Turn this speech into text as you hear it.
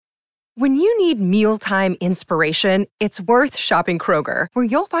When you need mealtime inspiration, it's worth shopping Kroger, where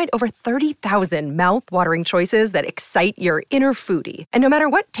you'll find over 30,000 mouth-watering choices that excite your inner foodie. And no matter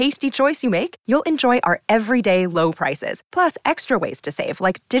what tasty choice you make, you'll enjoy our everyday low prices, plus extra ways to save,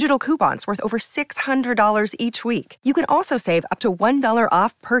 like digital coupons worth over $600 each week. You can also save up to $1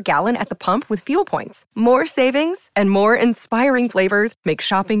 off per gallon at the pump with fuel points. More savings and more inspiring flavors make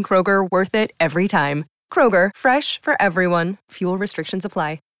shopping Kroger worth it every time. Kroger, fresh for everyone. Fuel restrictions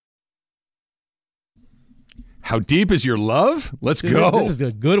apply. How deep is your love? Let's go. This is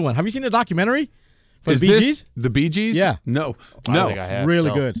a good one. Have you seen the documentary? Is the Bee this Gees? the Bee Gees? Yeah. No. I don't think I have. Really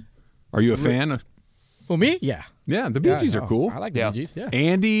No. good. Are you a fan? Well, me? Yeah. Yeah, the Bee Gees are cool. I like the Bee Gees, yeah.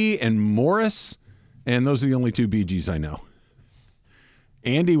 Andy and Morris, and those are the only two Bee Gees I know.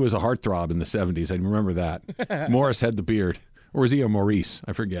 Andy was a heartthrob in the 70s. I remember that. Morris had the beard. Or was he a Maurice?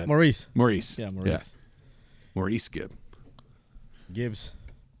 I forget. Maurice. Yeah, Maurice Gibb. Gibbs.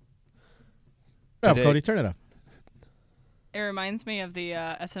 Oh, Cody, turn it up. It reminds me of the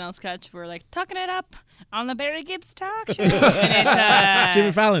SNL sketch where like tucking it up on the Barry Gibbs talk show. And it's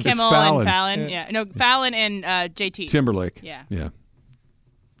Jimmy Fallon. Kimmel It's Fallon. and Fallon. Yeah. No, Fallon and JT. Timberlake. Yeah. Yeah.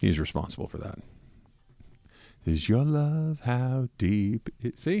 He's responsible for that. Is your love how deep?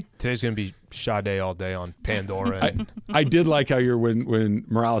 See? Today's going to be Sade all day on Pandora. I did like how you're when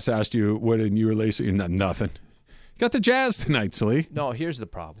Morales asked you what and you were Lacey, nothing. You got the Jazz tonight, Slee. No, here's the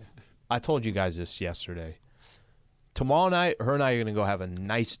problem. I told you guys this yesterday. Tomorrow night, her and I are going to go have a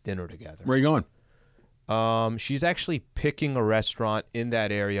nice dinner together. Where are you going? She's actually picking a restaurant in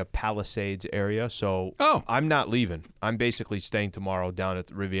that area, Palisades area. So I'm not leaving. I'm basically staying tomorrow down at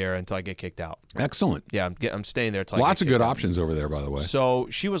the Riviera until I get kicked out. Excellent. Yeah, I'm staying there. Lots of good options over there, by the way. So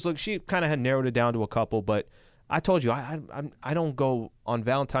she kind of had narrowed it down to a couple, but I told you I don't go on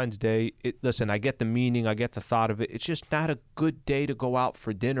Valentine's Day. Listen, I get the meaning, I get the thought of it. It's just not a good day to go out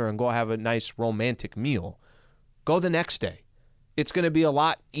for dinner and go have a nice romantic meal. Go the next day. It's going to be a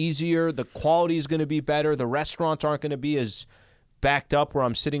lot easier. The quality is going to be better. The restaurants aren't going to be as backed up where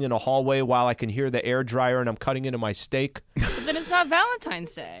I'm sitting in a hallway while I can hear the air dryer and I'm cutting into my steak. But then it's not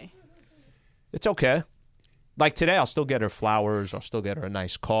Valentine's Day. It's okay. Like today, I'll still get her flowers. I'll still get her a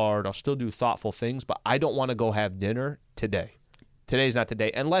nice card. I'll still do thoughtful things, but I don't want to go have dinner today. Today's not the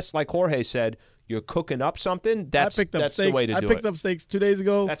day. Unless, like Jorge said, you're cooking up something, that's the way to do it. I picked up steaks 2 days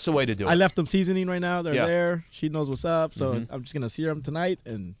ago. That's the way to do it. I left them seasoning right now. They're there. She knows what's up. So I'm just going to sear them tonight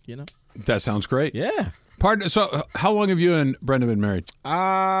and, That sounds great. Yeah. So how long have you and Brenda been married?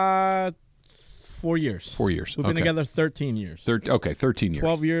 4 years. 4 years. We've been together 13 years. 13 years.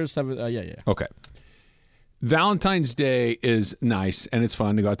 12 years, 7. Yeah. Okay. Valentine's Day is nice, and it's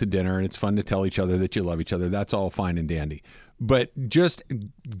fun to go out to dinner, and it's fun to tell each other that you love each other. That's all fine and dandy. But just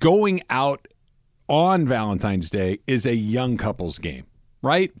going out on Valentine's Day is a young couple's game,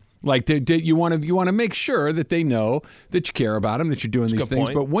 right? Like you want to make sure that they know that you care about them, that you're doing these things.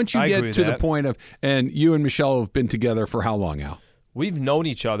 Point. But once you get to the point of, and you and Michelle have been together for how long, Al? We've known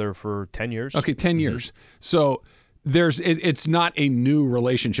each other for 10 years. Okay, 10 years. So it's not a new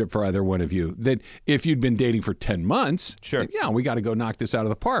relationship for either one of you. That if you'd been dating for 10 months, sure, we got to go knock this out of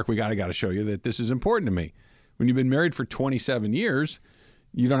the park. We got to show you that this is important to me. When you've been married for 27 years,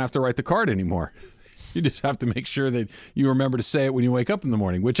 you don't have to write the card anymore. You just have to make sure that you remember to say it when you wake up in the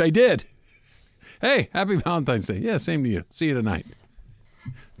morning, which I did. Hey, happy Valentine's Day. Yeah, same to you. See you tonight.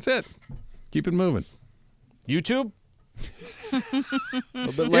 That's it. Keep it moving. YouTube? A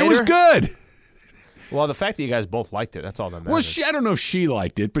little bit later? It was good. Well, the fact that you guys both liked it, that's all that matters. Well, I don't know if she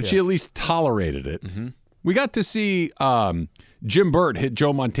liked it, but she at least tolerated it. Mm-hmm. We got to see Jim Burt hit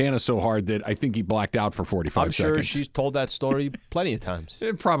Joe Montana so hard that I think he blacked out for 45 seconds. I'm sure she's told that story plenty of times.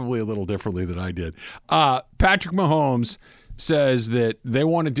 Probably a little differently than I did. Patrick Mahomes says that they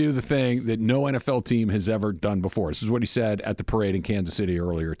want to do the thing that no NFL team has ever done before. This is what he said at the parade in Kansas City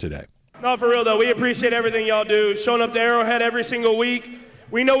earlier today. No, for real, though, we appreciate everything y'all do. Showing up to Arrowhead every single week.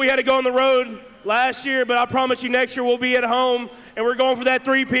 We know we had to go on the road last year, but I promise you next year we'll be at home, and we're going for that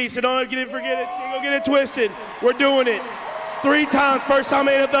three-piece, so don't forget it. Don't get it twisted. We're doing it. 3 times, first time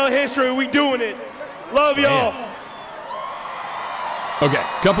in NFL history, we doing it. Love y'all. Okay,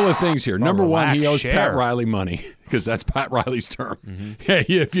 couple of things here. Number one, he owes share. Pat Riley money because that's Pat Riley's term. Mm-hmm. Hey,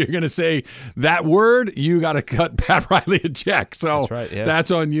 if you're going to say that word, you got to cut Pat Riley a check. So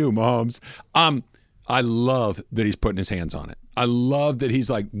that's on you, Mahomes. I love that he's putting his hands on it. I love that he's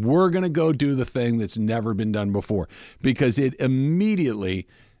like, we're going to go do the thing that's never been done before, because it immediately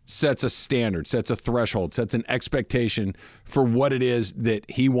sets a standard, sets a threshold, sets an expectation for what it is that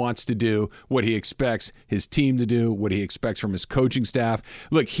he wants to do, what he expects his team to do, what he expects from his coaching staff.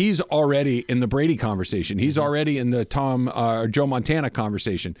 Look, he's already in the Brady conversation. He's already in the Joe Montana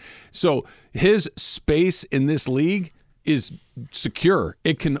conversation. So his space in this league is secure.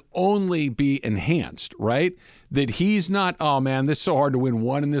 It can only be enhanced, right? That he's not, oh man, this is so hard to win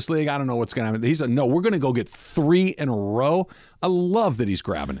one in this league. I don't know what's going to happen. He's no, we're going to go get 3 in a row. I love that he's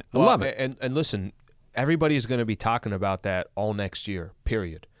grabbing it. I love it. And listen, everybody's going to be talking about that all next year,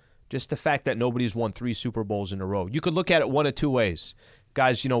 period. Just the fact that nobody's won 3 Super Bowls in a row. You could look at it one of two ways.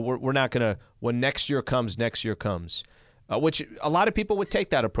 Guys, we're not going to, when next year comes. Which a lot of people would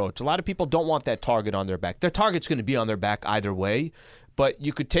take that approach. A lot of people don't want that target on their back. Their target's going to be on their back either way, but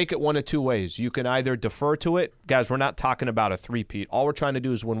you could take it one of two ways. You can either defer to it. Guys, we're not talking about a three-peat. All we're trying to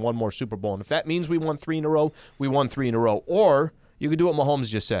do is win one more Super Bowl. And if that means we won 3 in a row, we won 3 in a row. Or you could do what Mahomes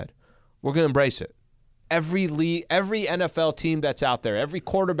just said. We're going to embrace it. Every NFL team that's out there, every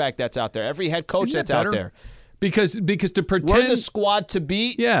quarterback that's out there, every head coach that's out there. Because to pretend we're the squad to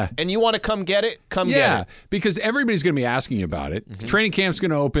beat, and you want to come get it, get it. Because everybody's going to be asking you about it. Mm-hmm. Training camp's going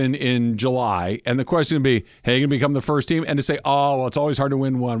to open in July, and the question is going to be, hey, you going to become the first team? And to say, oh, well, it's always hard to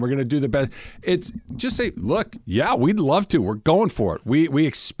win one. We're going to do the best. It's just say, look, yeah, we'd love to. We're going for it. We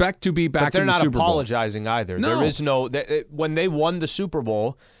expect to be back in the Super Bowl. But they're not apologizing either. No. There is no when they won the Super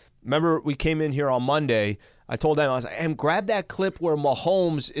Bowl, remember we came in here on Monday, I told them, I was like, grab that clip where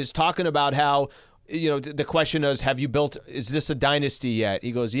Mahomes is talking about how, the question is, is this a dynasty yet?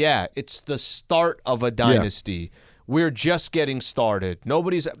 He goes, yeah, it's the start of a dynasty. Yeah. We're just getting started.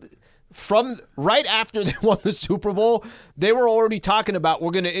 From right after they won the Super Bowl, they were already talking about,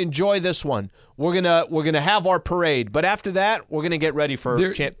 we're going to enjoy this one. We're going to have our parade. But after that, we're going to get ready for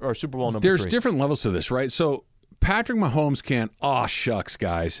Super Bowl number 3. There's different levels to this, right? So Patrick Mahomes can't, shucks,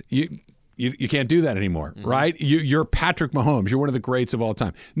 guys. You can't do that anymore, right? You're Patrick Mahomes. You're one of the greats of all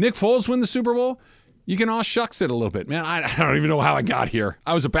time. Nick Foles win the Super Bowl? You can shucks it a little bit. Man, I don't even know how I got here.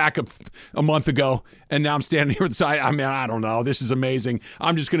 I was a backup a month ago, and now I'm standing here with the side. I don't know. This is amazing.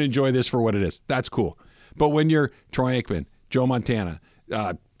 I'm just going to enjoy this for what it is. That's cool. But when you're Troy Aikman, Joe Montana,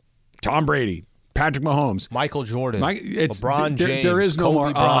 Tom Brady, Patrick Mahomes, Michael Jordan, LeBron James, there is no Kobe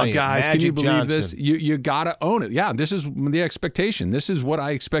more. Bryant, guys, Magic can you believe Johnson. this? You got to own it. Yeah, this is the expectation. This is what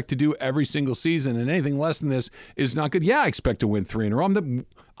I expect to do every single season, and anything less than this is not good. Yeah, I expect to win 3 in a row.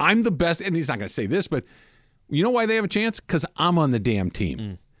 I'm the best, and he's not going to say this, but you know why they have a chance? Because I'm on the damn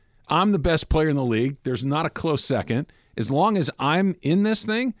team. I'm the best player in the league. There's not a close second. As long as I'm in this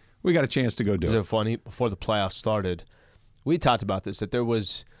thing, we got a chance to go do it. Is it funny? Before the playoffs started, we talked about this, that there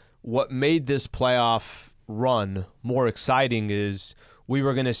was what made this playoff run more exciting is we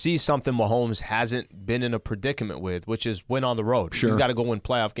were going to see something Mahomes hasn't been in a predicament with, which is win on the road. Sure. He's got to go win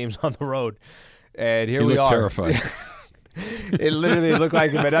playoff games on the road. And here we are. Terrified. It literally looked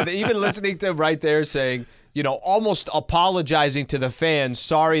like him. And even listening to him right there saying, almost apologizing to the fans,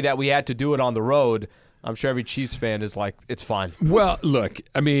 sorry that we had to do it on the road. I'm sure every Chiefs fan is like, it's fine. Well, look,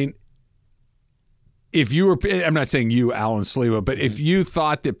 I mean, if you were, I'm not saying you, Alan Sliwa, but if you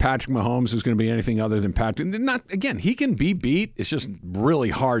thought that Patrick Mahomes was going to be anything other than Patrick, he can be beat. It's just really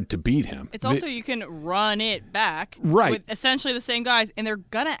hard to beat him. It's also you can run it back with essentially the same guys, and they're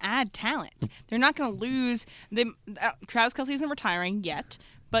going to add talent. They're not going to lose. Travis Kelce isn't retiring yet,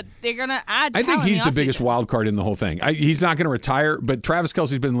 but they're going to add talent. I think he's the biggest wild card in the whole thing. He's not going to retire, but Travis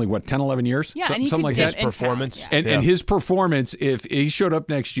Kelce's been in the league, 10, 11 years? Yeah, something like that. His performance. Talent, and his performance, if he showed up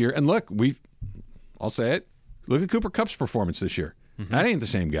next year, and look, I'll say it. Look at Cooper Kupp's performance this year. Mm-hmm. That ain't the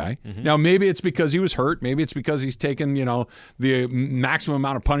same guy. Mm-hmm. Now, maybe it's because he was hurt. Maybe it's because he's taken, the maximum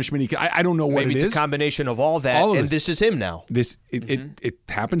amount of punishment he can. I don't know what maybe it is. Maybe it's a combination of all that, and this is him now. It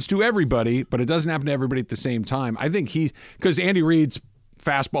happens to everybody, but it doesn't happen to everybody at the same time. I think because Andy Reid's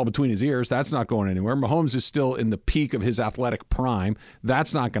fastball between his ears, that's not going anywhere. Mahomes is still in the peak of his athletic prime.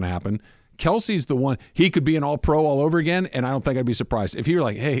 That's not going to happen. Kelce's the one. He could be an all-pro all over again, and I don't think I'd be surprised. If you're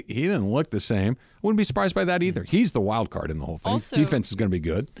like, hey, he didn't look the same, I wouldn't be surprised by that either. He's the wild card in the whole thing. Also, defense is going to be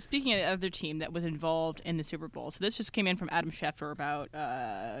good. Speaking of the other team that was involved in the Super Bowl, so this just came in from Adam Schefter about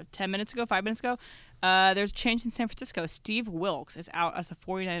 5 minutes ago. There's a change in San Francisco. Steve Wilks is out as the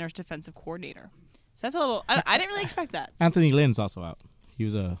 49ers defensive coordinator. So that's a little – I didn't really expect that. Anthony Lynn's also out. He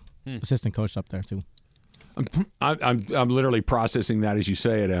was a assistant coach up there, too. I'm literally processing that as you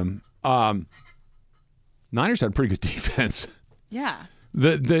say it, Em. Niners had a pretty good defense. Yeah.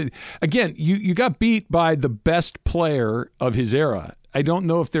 Again, you got beat by the best player of his era. I don't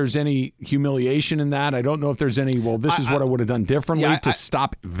know if there's any humiliation in that. I don't know if there's any, this is what I would have done differently to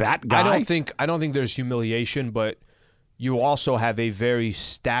stop that guy. I don't think there's humiliation, but You also have a very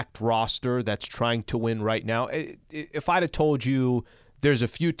stacked roster that's trying to win right now. If I'd have told you there's a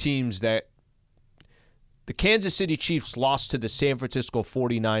few teams that the Kansas City Chiefs lost to the San Francisco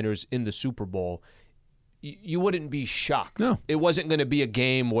 49ers in the Super Bowl, you wouldn't be shocked. No. It wasn't going to be a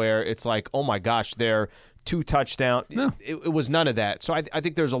game where it's like, oh my gosh, they're 2 touchdowns. No. It was none of that. So I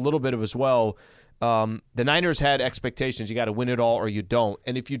think there's a little bit of as well. The Niners had expectations. You got to win it all or you don't.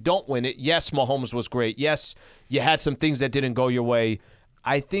 And if you don't win it, yes, Mahomes was great. Yes, you had some things that didn't go your way.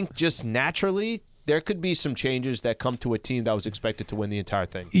 I think just naturally there could be some changes that come to a team that was expected to win the entire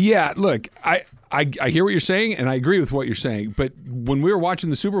thing. Yeah, look, I hear what you're saying, and I agree with what you're saying. But when we were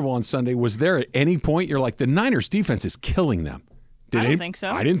watching the Super Bowl on Sunday, was there at any point you're like, the Niners defense is killing them? I don't think so.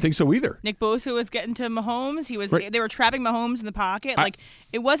 I didn't think so either. Nick Bosa was getting to Mahomes. Right. They were trapping Mahomes in the pocket.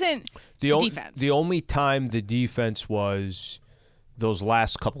 It wasn't defense. The only time the defense was those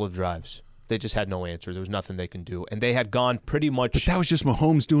last couple of drives. They just had no answer. There was nothing they can do. And they had gone pretty much. But that was just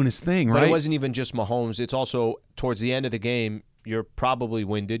Mahomes doing his thing, right? But it wasn't even just Mahomes. It's also towards the end of the game, you're probably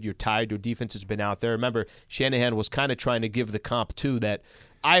winded. You're tired. Your defense has been out there. Remember, Shanahan was kind of trying to give the comp, too, that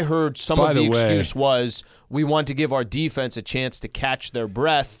I heard some of the excuse was we want to give our defense a chance to catch their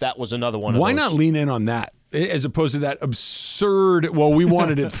breath. That was another one of those. Why not lean in on that as opposed to that absurd, well, we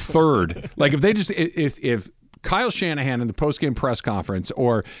wanted it third. Like if they just, if Kyle Shanahan in the postgame press conference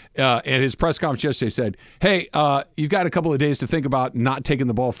or at his press conference yesterday said, hey, you've got a couple of days to think about not taking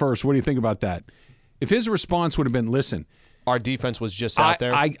the ball first. What do you think about that? If his response would have been, listen, our defense was just out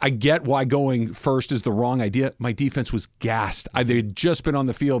there. I get why going first is the wrong idea. My defense was gassed. They had just been on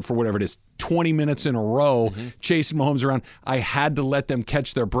the field for whatever it is, 20 minutes in a row, chasing Mahomes around. I had to let them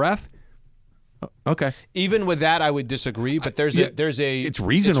catch their breath. Okay. Even with that, I would disagree. But there's a it's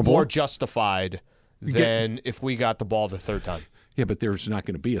reasonable. It's more justified than if we got the ball the third time. Yeah, but there's not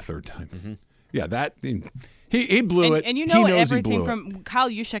going to be a third time. Yeah, that he blew it. And you know everything from Kyle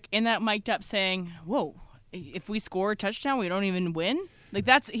Juszczyk in that mic'd up saying, "Whoa, if we score a touchdown, we don't even win." Like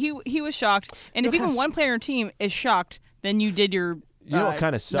that's he was shocked. And if even one player on your team is shocked, then you did your you know what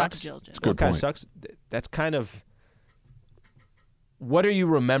kind of sucks. What kind of sucks. That's kind of what are you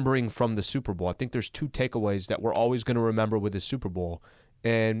remembering from the Super Bowl? I think there's 2 takeaways that we're always going to remember with the Super Bowl.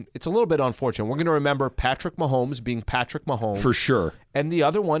 And it's a little bit unfortunate. We're going to remember Patrick Mahomes being Patrick Mahomes. For sure. And the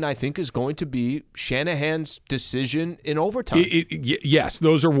other one, I think, is going to be Shanahan's decision in overtime. Yes,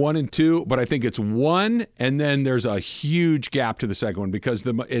 those are 1 and 2, but I think it's 1, and then there's a huge gap to the second one because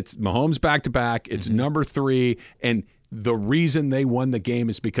it's Mahomes back-to-back, it's number 3, and the reason they won the game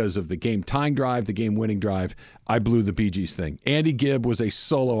is because of the game-tying drive, the game-winning drive. I blew the Bee Gees thing. Andy Gibb was a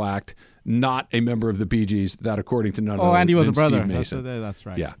solo act, not a member of the Bee Gees, that according to none other Andy was than a brother. Steve Mason. That's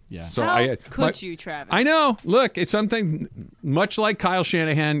right. Yeah. So how could you, Travis? I know. Look, it's something much like Kyle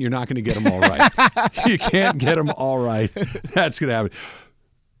Shanahan. You're not going to get them all right. You can't get them all right. That's going to happen.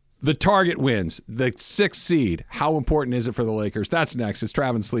 The target wins. The 6th seed. How important is it for the Lakers? That's next. It's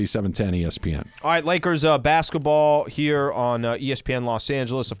Travis Lee, 710 ESPN. All right, Lakers basketball here on ESPN Los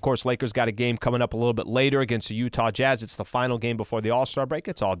Angeles. Of course, Lakers got a game coming up a little bit later against the Utah Jazz. It's the final game before the All-Star break.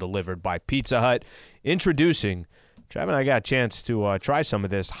 It's all delivered by Pizza Hut. Introducing, Trav and I got a chance to try some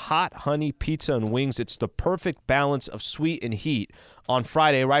of this hot honey pizza and wings. It's the perfect balance of sweet and heat. On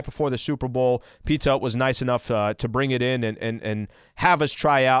Friday, right before the Super Bowl, Pizza Hut was nice enough to bring it in and have us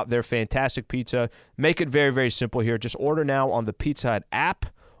try out their fantastic pizza. Make it very, very simple here. Just order now on the Pizza Hut app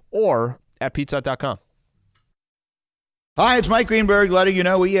or at pizzahut.com. Hi, it's Mike Greenberg letting you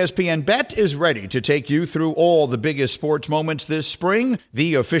know ESPN Bet is ready to take you through all the biggest sports moments this spring.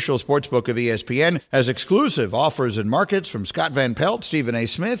 The official sportsbook of ESPN has exclusive offers and markets from Scott Van Pelt, Stephen A.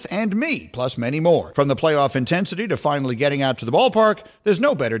 Smith, and me, plus many more. From the playoff intensity to finally getting out to the ballpark, there's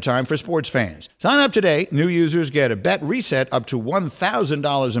no better time for sports fans. Sign up today. New users get a bet reset up to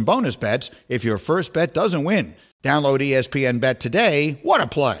 $1,000 in bonus bets if your first bet doesn't win. Download ESPN Bet today. What a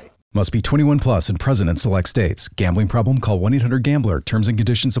play. Must be 21 plus and present in select states. Gambling problem? Call 1-800-GAMBLER. Terms and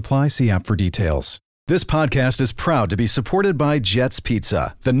conditions apply. See app for details. This podcast is proud to be supported by Jets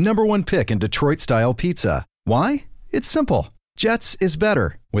Pizza, the #1 pick in Detroit-style pizza. Why? It's simple. Jets is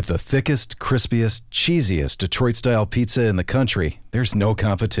better. With the thickest, crispiest, cheesiest Detroit-style pizza in the country, there's no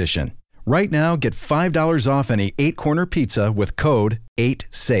competition. Right now, get $5 off any 8-corner pizza with code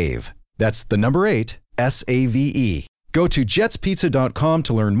 8SAVE. That's the number 8, S-A-V-E. Go to jetspizza.com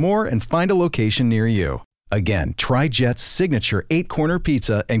to learn more and find a location near you. Again, try Jet's signature 8-corner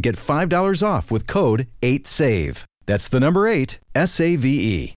pizza and get $5 off with code 8SAVE. That's the number 8,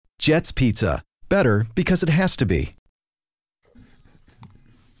 S-A-V-E. Jet's Pizza. Better because it has to be.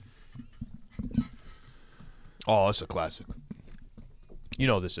 Oh, it's a classic. You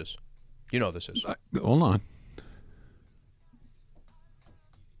know this is. Hold on.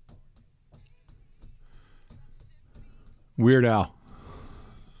 Weird Al.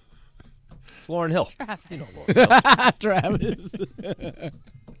 It's Lauryn Hill. Travis. You know Lauryn Hill. Travis.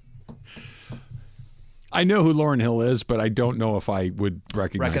 I know who Lauryn Hill is, but I don't know if I would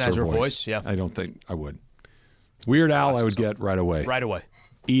recognize her voice. voice. Yeah, I don't think I would. Weird Al, I would get right away. Right away.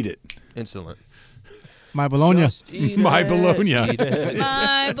 Eat it. Instantly. My Bologna. My Bologna.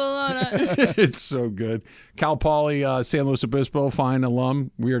 My Bologna. It's so good. Cal Poly, San Luis Obispo, fine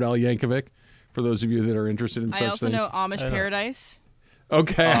alum, Weird Al Yankovic, for those of you that are interested in such I things. also know Amish Paradise.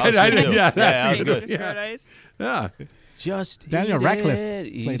 Okay. That's good. Yeah, that's Amish good. Yeah. Paradise. Yeah. Just Daniel eat Radcliffe it,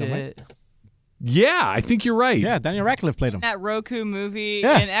 played eat him, right? it. Yeah, I think you're right. Yeah, Daniel Radcliffe played him. That Roku movie,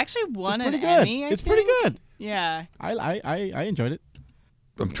 Yeah. and actually won an Pretty Emmy. good. It's pretty good. Yeah. I enjoyed it.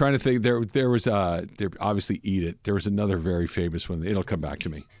 I'm trying to think. There was obviously Eat It. There was another very famous one. It'll come back to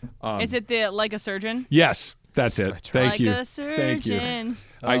me. Is it the Like a Surgeon? Yes, that's it. Thank like you. a Thank you. surgeon.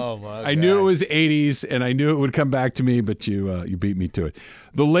 I knew it was 80s, and I knew it would come back to me, but you beat me to it.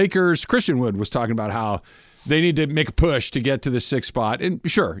 The Lakers, Christian Wood was talking about how they need to make a push to get to the 6th spot. And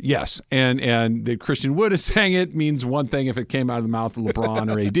sure, yes. And the Christian Wood is saying it means one thing. If it came out of the mouth of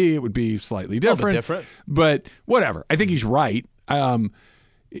LeBron or AD, it would be slightly different. different. But whatever. I think he's right.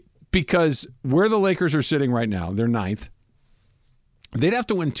 Because where the Lakers are sitting right now, they're 9th. They'd have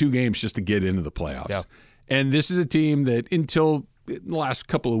to win 2 games just to get into the playoffs. Yeah. And this is a team that until the last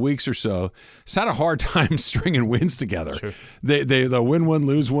couple of weeks or so has had a hard time stringing wins together. Sure. They'll win 1,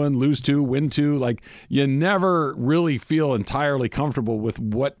 lose 2, win 2. Like, you never really feel entirely comfortable with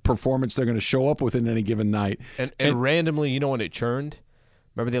what performance they're going to show up with in any given night. And randomly, you know when it churned?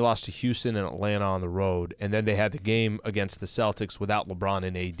 Remember they lost to Houston and Atlanta on the road, and then they had the game against the Celtics without LeBron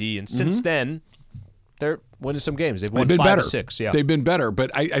and AD. And since then, they're winning some games. They've won 5 or 6. Yeah, They've been better.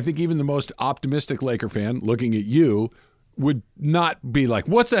 But I think even the most optimistic Laker fan looking at you would not be like,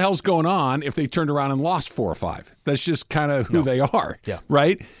 what's the hell's going on if they turned around and lost 4 or 5? That's just kind of who they are. Yeah.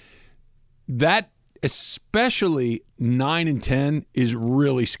 Right? That, especially 9 and 10, is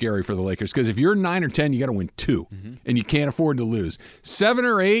really scary for the Lakers, because if you're 9 or 10, you got to win 2, and you can't afford to lose. 7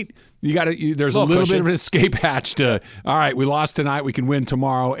 or 8, you got to. There's a little bit of an escape hatch to. All right, we lost tonight, we can win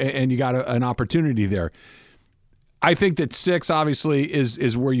tomorrow, and you got an opportunity there. I think that 6 obviously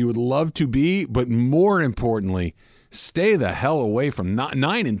is where you would love to be, but more importantly, stay the hell away from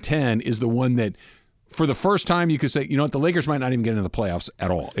 9 and 10 is the one that, for the first time, you could say, you know what, the Lakers might not even get into the playoffs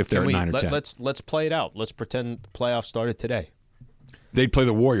at all if they're 9 or 10. Let's play it out. Let's pretend the playoffs started today. They'd play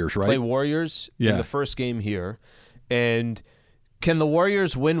the Warriors, right? Play Warriors in the first game here. And can the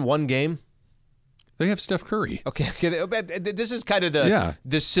Warriors win 1 game? They have Steph Curry. Okay. This is kind of the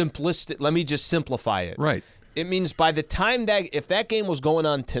simplistic. Let me just simplify it. Right. It means by the time if that game was going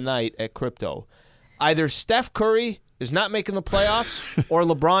on tonight at Crypto, either Steph Curry is not making the playoffs, or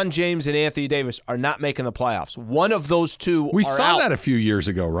LeBron James and Anthony Davis are not making the playoffs. One of those two We are saw out. that a few years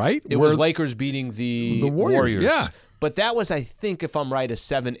ago, right? It was Lakers beating the Warriors. Yeah. But that was, I think, if I'm right, a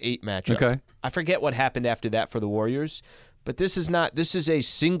 7-8 matchup. Okay. I forget what happened after that for the Warriors. But this is a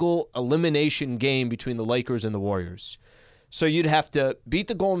single elimination game between the Lakers and the Warriors. So you'd have to beat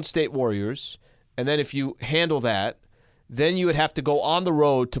the Golden State Warriors, and then if you handle that, then you would have to go on the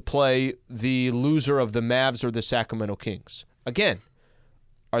road to play the loser of the Mavs or the Sacramento Kings. Again,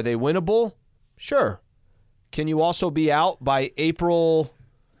 are they winnable? Sure. Can you also be out by April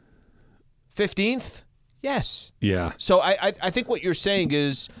 15th? Yes. Yeah. So I think what you're saying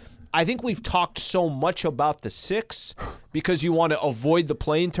is, I think we've talked so much about the 6 because you want to avoid the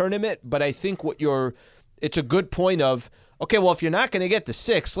play-in tournament, but I think it's a good point of, okay, well, if you're not going to get the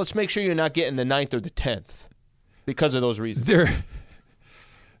 6, let's make sure you're not getting the 9th or the 10th. Because of those reasons.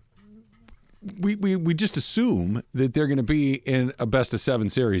 We just assume that they're going to be in a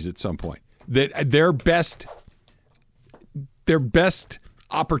best-of-7 series at some point. That their best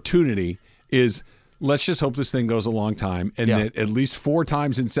opportunity is, let's just hope this thing goes a long time, and that at least 4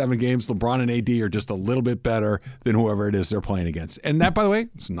 times in 7 games, LeBron and AD are just a little bit better than whoever it is they're playing against. And that, by the way,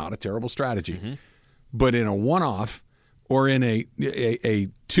 is not a terrible strategy. Mm-hmm. But in a one-off, or in a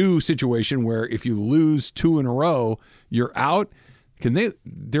 2 situation where if you lose 2 in a row, you're out.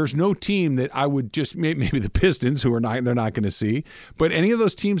 There's no team that I would just, maybe the Pistons, who they're not going to see, but any of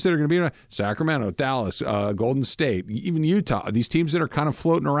those teams that are going to be Sacramento, Dallas, Golden State, even Utah, these teams that are kind of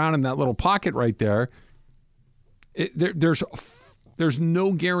floating around in that little pocket right there, there's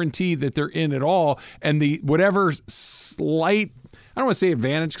no guarantee that they're in at all. And whatever slight, I don't want to say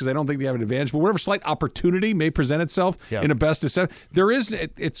advantage because I don't think they have an advantage, but whatever slight opportunity may present itself in a best-of-7,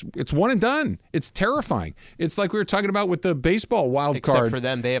 it's one and done. It's terrifying. It's like we were talking about with the baseball wild card. Except for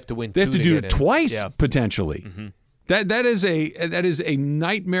them, they have to win 2. They have to do it twice, potentially. Mm-hmm. That is a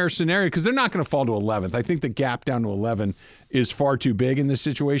nightmare scenario because they're not going to fall to 11th. I think the gap down to 11 is far too big in this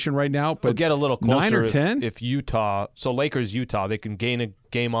situation right now. But we'll get a little closer 9 or 10 if Utah. So Lakers, Utah, they can gain a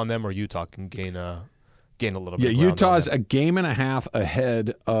game on them, or Utah can gain a little bit. Yeah, Utah's a game and a half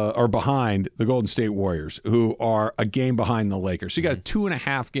ahead or behind the Golden State Warriors, who are a game behind the Lakers. So you got a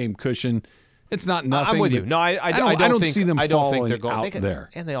 2.5 game cushion. It's not nothing. I'm with you. No, I don't see them. I don't think falling they're going out there.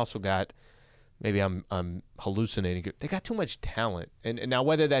 And they also got. Maybe I'm hallucinating. They got too much talent. And now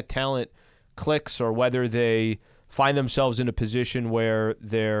whether that talent clicks or whether they find themselves in a position where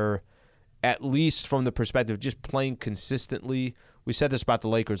they're, at least from the perspective, just playing consistently. We said this about the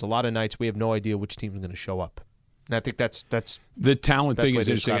Lakers. A lot of nights we have no idea which team's going to show up. And I think that's the talent thing is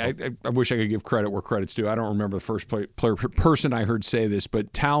interesting. I wish I could give credit where credit's due. I don't remember the first person I heard say this,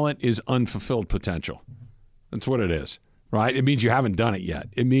 but talent is unfulfilled potential. That's what it is. Right? It means you haven't done it yet.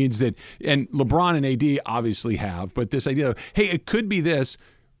 It means that, and LeBron and AD obviously have, but this idea of, hey, it could be this.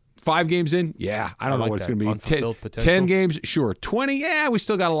 5 games in, yeah, I don't know what it's going to be. 10 games, sure. 20, yeah, we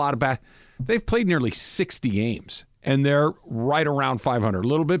still got a lot of They've played nearly 60 games, and they're right around 500. A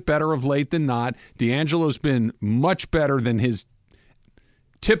little bit better of late than not. D'Angelo's been much better than his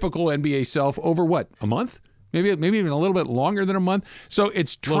typical NBA self over what, a month? Maybe even a little bit longer than a month. So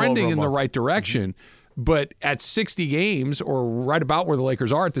it's trending in the right direction. Mm-hmm. But at 60 games, or right about where the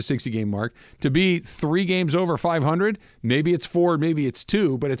Lakers are at the 60-game mark, to be 3 games over 500, maybe it's 4, maybe it's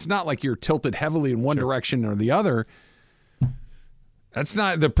 2, but it's not like you're tilted heavily in one direction or the other. That's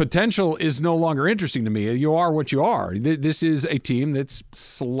not, the potential is no longer interesting to me. You are what you are. This is a team that's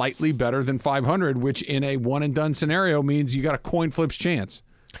slightly better than 500, which in a one-and-done scenario means you got a coin flip's chance.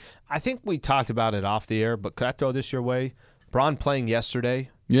 I think we talked about it off the air, but could I throw this your way? Bron playing yesterday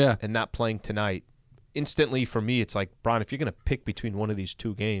and not playing tonight. Instantly for me, it's like, Bron, if you're going to pick between one of these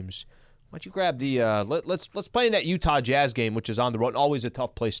 2 games, why don't you grab the let's play in that Utah Jazz game, which is on the road, always a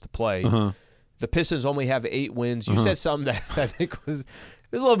tough place to play. Uh-huh. The Pistons only have 8 wins. You said something that I think was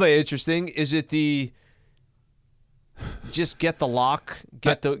a little bit interesting. Is it the just get the lock,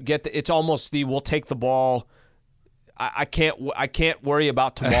 get the it's almost the we'll take the ball. I can't worry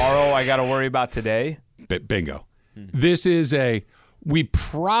about tomorrow. I got to worry about today. Bingo. This is we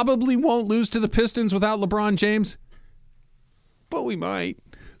probably won't lose to the Pistons without LeBron James, but we might.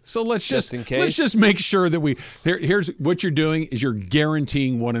 So let's just make sure that here's what you're doing is you're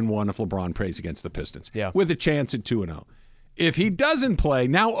guaranteeing 1-1 if LeBron plays against the Pistons. Yeah. With a chance at 2-0. If he doesn't play,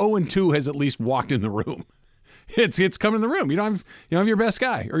 now 0-2 has at least walked in the room. It's come in the room. You don't have your best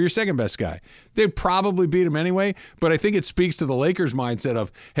guy or your second best guy. They'd probably beat him anyway, but I think it speaks to the Lakers' mindset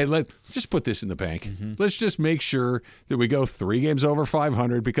of, hey, let's just put this in the bank. Mm-hmm. Let's just make sure that we go 3 games over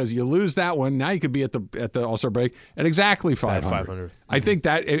 500 because you lose that one, now you could be at the All-Star break at exactly 500. Mm-hmm. I think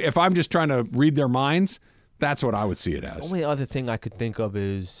that if I'm just trying to read their minds, that's what I would see it as. The only other thing I could think of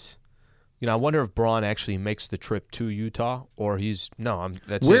is, I wonder if Bron actually makes the trip to Utah or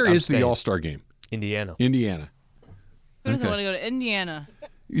Where is the All-Star game? Indiana. Who doesn't want to go to Indiana?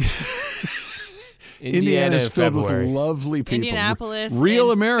 Indiana's filled with lovely people. Indianapolis, real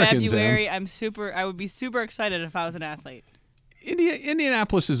in Americans. February, I would be super excited if I was an athlete.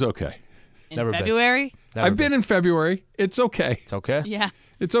 Indianapolis is okay. In February? I've been in February. It's okay. It's okay? Yeah.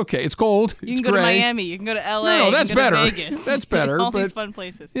 It's okay. It's cold. You can go to Miami. You can go to LA. No, that's better. Vegas. That's better. All these fun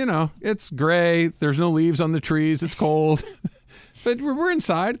places. It's gray. There's no leaves on the trees. It's cold. But we're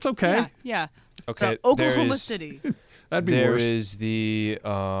inside. It's okay. Yeah. Okay. Oklahoma City. That'd be worse. There is the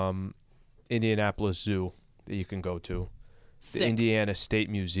Indianapolis Zoo that you can go to. Sick. The Indiana State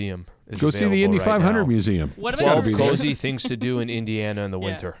Museum. Go see the Indy 500 museum. What 12 cozy things to do in Indiana in the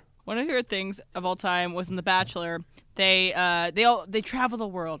winter. One of my favorite things of all time was in The Bachelor. They travel the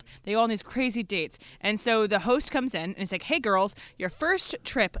world. They go on these crazy dates. And so the host comes in and he's like, "Hey girls, your first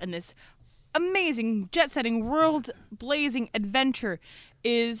trip in this amazing, jet-setting, world-blazing adventure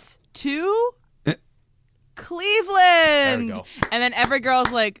is to Cleveland." And then every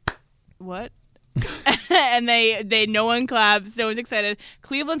girl's like, "What?" And no one claps. No one's excited.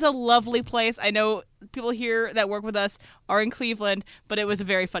 Cleveland's a lovely place. I know people here that work with us are in Cleveland, but it was a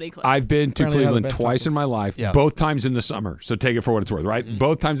very funny clip. I've been to Cleveland twice in my life, both times in the summer. So take it for what it's worth, right? Mm-hmm.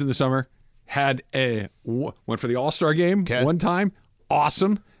 Both times in the summer. Went for the All-Star game one time.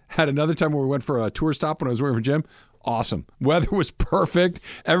 Awesome. Had another time where we went for a tour stop when I was working for Jim. Awesome. Weather was perfect.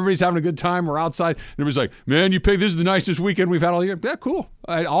 Everybody's having a good time. We're outside. And everybody's like, "Man, you picked this is the nicest weekend we've had all year." Yeah, cool.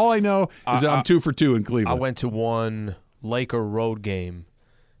 All I know is that I'm 2 for 2 in Cleveland. I went to one Laker road game.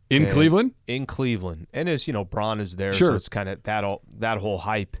 In Cleveland? In Cleveland. And as Bron is there, so it's kind of that whole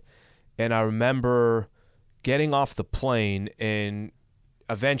hype. And I remember getting off the plane, and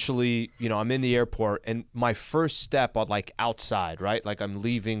eventually, I'm in the airport, and my first step on outside, right? Like I'm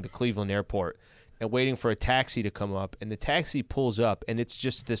leaving the Cleveland airport and waiting for a taxi to come up, and the taxi pulls up, and it's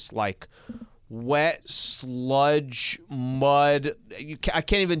just this wet sludge mud. I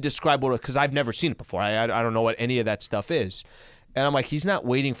can't even describe what, because I've never seen it before. I don't know what any of that stuff is. And I'm like, he's not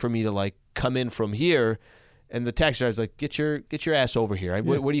waiting for me to come in from here. And the taxi driver's like, get your ass over here.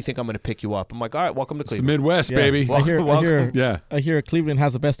 Where do you think I'm going to pick you up? I'm like, all right, welcome to Cleveland. It's the Midwest, baby. I hear Cleveland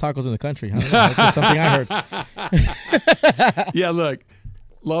has the best tacos in the country. That's something I heard. Yeah, look,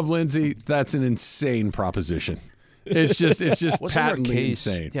 love Lindsay. That's an insane proposition. It's just patently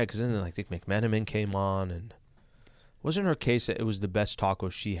insane. Yeah, because then I think McMenamin came on, and wasn't her case that it was the best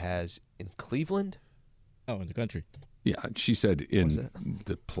tacos she has in Cleveland? Oh, in the country. Yeah, she said in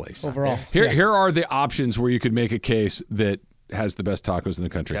the place. Overall. Here are the options where you could make a case that has the best tacos in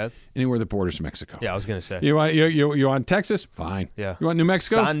the country. Okay. Anywhere that borders Mexico. Yeah, I was going to say. You want Texas? Fine. Yeah. You want New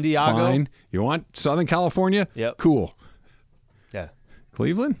Mexico? San Diego? Fine. You want Southern California? Yep. Cool. Yeah.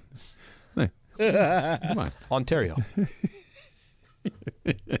 Cleveland? Hey. Come on. Ontario.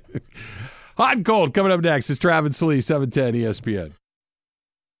 Hot and cold coming up next. It's Travis Lee, 710 ESPN.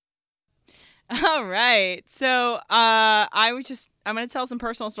 All right. So I'm going to tell some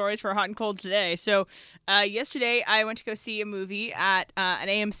personal stories for Hot and Cold today. So yesterday I went to go see a movie at an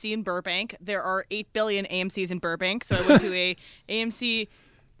AMC in Burbank. There are 8 billion AMCs in Burbank. So I went to a AMC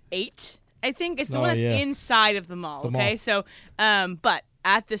 8. I think it's the one that's inside of the mall. Okay. So, but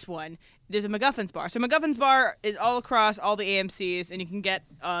at this one, there's a McGuffin's bar. So McGuffin's bar is all across all the AMCs, and you can get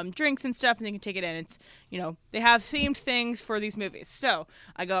drinks and stuff, and you can take it in. It's, they have themed things for these movies. So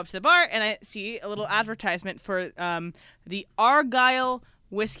I go up to the bar, and I see a little advertisement for the Argyle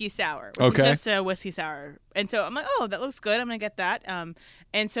Whiskey Sour, which is just a whiskey sour. And so I'm like, oh, that looks good. I'm going to get that.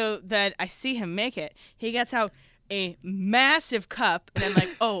 And so then I see him make it. He gets out a massive cup, and I'm like,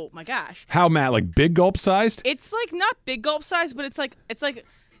 oh my gosh. How, Matt? Like big gulp sized? It's not big gulp sized, but it's like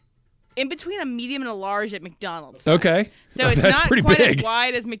in between a medium and a large at McDonald's size. Okay. So it's That's not pretty quite big. as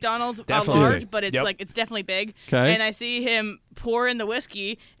wide as McDonald's Definitely large, big. but it's it's definitely big. Okay. And I see him pour in the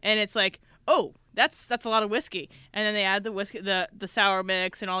whiskey, and it's like, oh, that's a lot of whiskey. And then they add the whiskey, the sour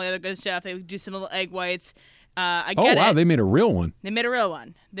mix, and all the other good stuff. They do some little egg whites. I get it. They made a real one. They made a real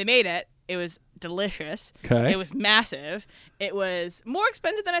one. They made it. It was delicious. Okay. It was massive. It was more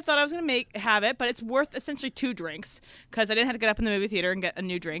expensive than I thought I was going to have it, but it's worth essentially 2 drinks because I didn't have to get up in the movie theater and get a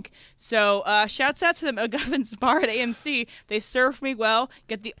new drink. So shouts out to the McGuffin's bar at AMC. They served me well.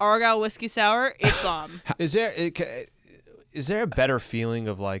 Get the Argyle Whiskey Sour. It's bomb. Is there a better feeling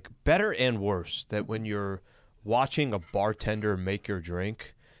of better and worse that when you're watching a bartender make your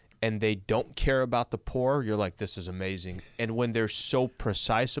drink and they don't care about the pour, you're like, this is amazing. And when they're so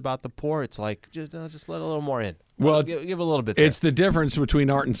precise about the pour, it's like, just let a little more in. Well, give a little bit there. It's the difference between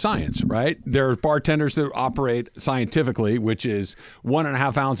art and science, right? There are bartenders that operate scientifically, which is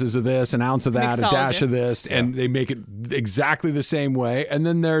 1.5 ounces of this, an ounce of that, a dash of this, and they make it exactly the same way. And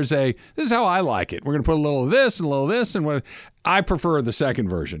then there's this is how I like it. We're going to put a little of this and a little of this. And I prefer the second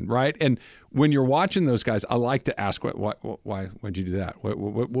version, right? And when you're watching those guys, I like to ask, why'd you do that?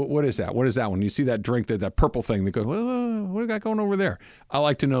 What is that? What is that one? You see that drink, that purple thing that goes, what do you got going over there? I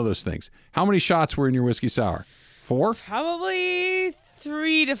like to know those things. How many shots were in your whiskey sour? 4? Probably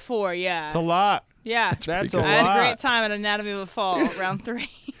 3 to 4, yeah. It's a lot. Yeah. That's a lot. I had a great time at Anatomy of a Fall, round 3.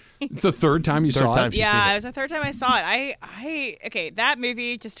 It's the third time you saw it? Yeah, it was the third time I saw it. Okay, that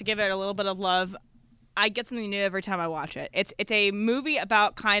movie, just to give it a little bit of love, I get something new every time I watch it. It's a movie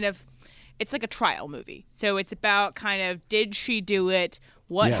about it's like a trial movie. So it's about did she do it?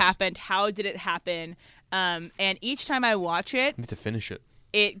 What happened? How did it happen? And each time I watch it, I need to finish it.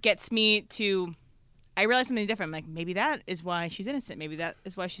 It gets me to, I realize something different. I'm like, maybe that is why she's innocent. Maybe that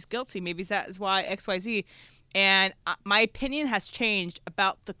is why she's guilty. Maybe that is why XYZ. And my opinion has changed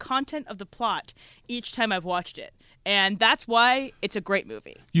about the content of the plot each time I've watched it. And that's why it's a great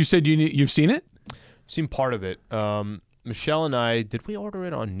movie. You said you've seen it? Seen part of it. Michelle and I, did we order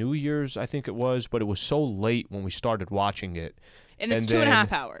it on New Year's? I think it was, but it was so late when we started watching it. And it's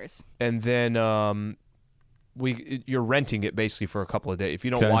 2.5 hours. And then you're renting it basically for a couple of days. If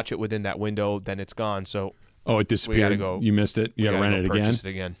you don't watch it within that window, then it's gone. So it disappeared. We gotta go. You missed it. You got to rent it again. Purchase it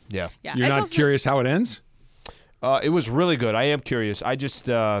again. Yeah. You're not curious how it ends? It was really good. I am curious. I just,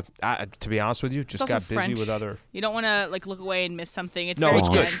 to be honest with you, just got busy French. with other. You don't want to look away and miss something. It's it's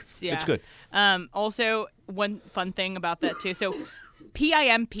good. Yeah. It's good. Also, one fun thing about that too. So,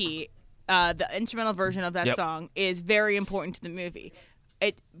 PIMP, the instrumental version of that song, is very important to the movie.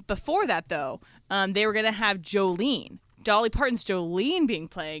 Before that though, they were gonna have Jolene Dolly Parton's Jolene being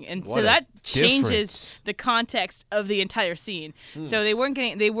playing, and What so a that changes difference. the context of the entire scene. So they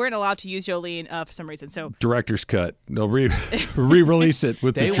weren't allowed to use Jolene for some reason. So Director's cut. They'll re-release it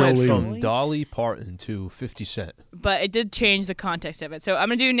with They the went Jolene. from Dolly Parton to 50 Cent. but it did change the context of it. So I'm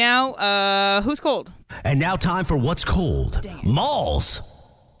gonna do now. Who's cold? And now time for what's cold. Malls.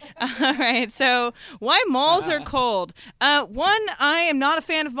 All right. So why malls are cold? One, I am not a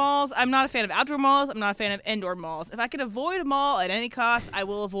fan of malls. I'm not a fan of outdoor malls. I'm not a fan of indoor malls. If I can avoid a mall at any cost, I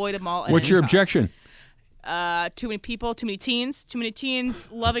will avoid a mall. At What's any your cost. objection? Too many people, too many teens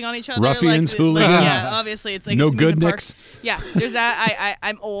loving on each other. Ruffians, like, hooligans. Yeah, obviously it's like No it's amusement good parks. Yeah, there's that.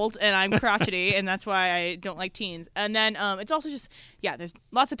 I'm old and I'm crotchety, and that's why I don't like teens. And then it's also just there's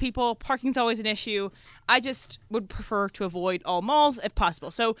lots of people. Parking's always an issue. I just would prefer to avoid all malls if possible.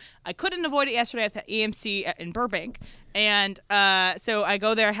 So I couldn't avoid it yesterday at the EMC in Burbank, and so I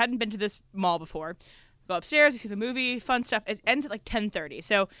go there. I hadn't been to this mall before. Go upstairs, we see the movie, fun stuff. It ends at like 10:30,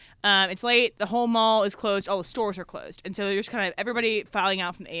 so it's late. The whole mall is closed. All the stores are closed, and so there's kind of everybody filing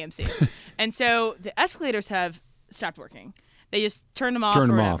out from the AMC. And so the escalators have stopped working. They just turned them off.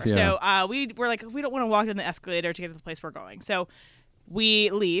 Turned or them whatever. off, yeah. So we were like, we don't want to walk down the escalator to get to the place we're going. So we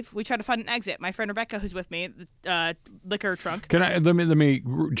leave. We try to find an exit. My friend Rebecca, who's with me, the liquor trunk. Can I let me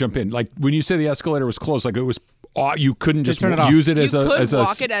jump in? Like when you say the escalator was closed, like it was you couldn't just turn it off. use it You as a could as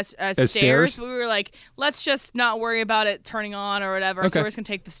walk a it as as stairs, stairs? but we were like, let's just not worry about it turning on or whatever. So Okay. we're just gonna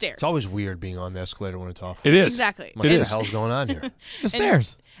take the stairs. It's always weird being on the escalator when it's off. It is Exactly. Like, It what the is. hell's going on here? The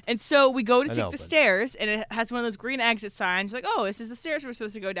stairs. And so we go to I take know, the but- stairs, and it has one of those green exit signs. Like, oh, this is the stairs we're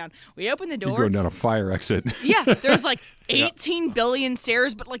supposed to go down. We open the You're door. going down a fire exit. Yeah, there's like 18 billion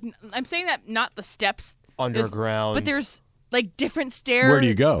stairs, but like I'm saying that not the steps. There's- Underground. But there's like different stairs. Where do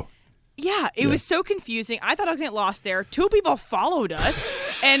you go? Yeah, it was so confusing. I thought I was going to get lost there. 2 people followed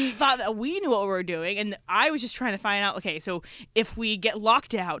us and thought that we knew what we were doing. And I was just trying to find out, okay, so if we get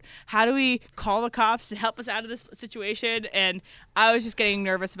locked out, how do we call the cops to help us out of this situation? And I was just getting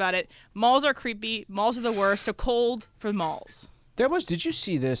nervous about it. Malls are creepy. Malls are the worst. So cold for malls. Did you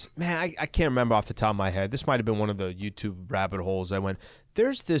see this? Man, I can't remember off the top of my head. This might have been one of the YouTube rabbit holes I went.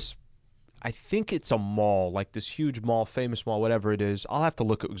 There's this, I think it's a mall, like this huge mall, famous mall, whatever it is. I'll have to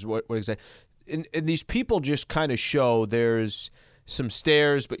look at what exactly. And these people just kind of show there's some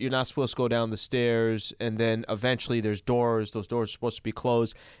stairs, but you're not supposed to go down the stairs. And then eventually there's doors. Those doors are supposed to be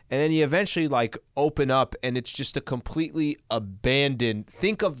closed. And then you eventually like open up and it's just a completely abandoned.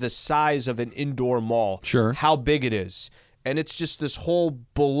 Think of the size of an indoor mall. Sure. How big it is. And it's just this whole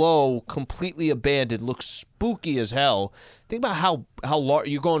below, completely abandoned, looks spooky as hell. Think about how large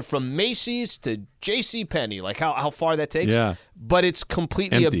you're going from Macy's to JCPenney, like how far that takes. Yeah. But it's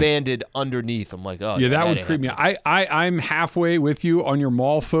completely Empty. abandoned underneath. I'm like, oh Yeah, that would ain't creep me happening. out. I'm halfway with you on your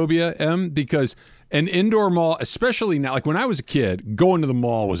mall phobia, M, because an indoor mall, especially now, like when I was a kid, going to the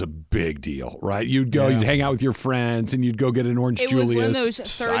mall was a big deal, right? You'd go, you'd hang out with your friends, and you'd go get an Orange It Julius. was one of those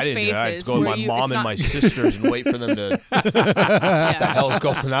third I didn't do spaces. that. I had to go with where my you- mom it's and not- my sisters and wait for them to. What the Yeah. hell's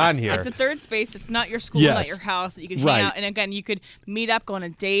going on here? It's a third space. It's not your school, Yes. not your house that you can hang Right. out. And again, you could meet up, go on a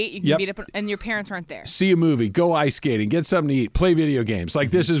date. You can Yep. meet up, and your parents aren't there. See a movie, go ice skating, get something to eat, play video games.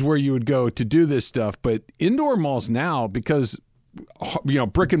 Like this is where you would go to do this stuff. But indoor malls now, because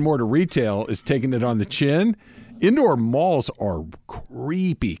brick and mortar retail is taking it on the chin. Indoor malls are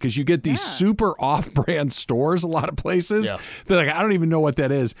creepy because you get these super off-brand stores a lot of places. Yeah. They're like, I don't even know what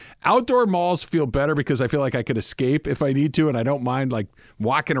that is. Outdoor malls feel better because I feel like I could escape if I need to, and I don't mind like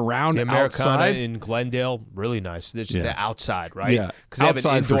walking around The Americana outside. in Glendale, really nice. It's just Yeah. the outside, right? Yeah. Because they have an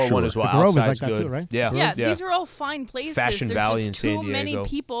Outside for indoor one sure. as well. The Grove is Outside's like that good. too, right? Yeah. Yeah, these are all fine places. Fashion There's Valley just in San too many Diego.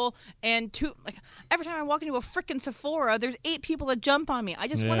 people, and every time I walk into a frickin' Sephora, there's 8 people that jump on me. I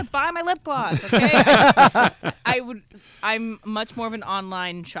just want to buy my lip gloss. Okay, I'm much more of an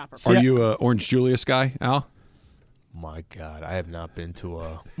online shopper. Are you a Orange Julius guy, Al? My God, I have not been to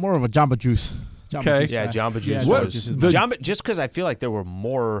a. More of a Jamba Juice. Jamba Okay. Juice Yeah, guy. Jamba Juice. Yeah, What- Jamba Juice is the- my- Jamba, just because I feel like there were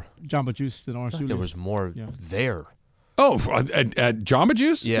more. Jamba Juice than Orange Julius. There was more Yeah. there. Oh, at Jamba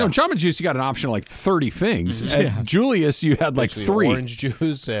Juice? Yeah. No, Jamba Juice, you got an option of like 30 things. Yeah. At Julius, you had like Actually, 3. Orange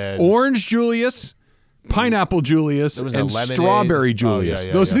Juice and. Orange Julius, pineapple Julius, There was a and lemonade. strawberry Oh, yeah, Julius.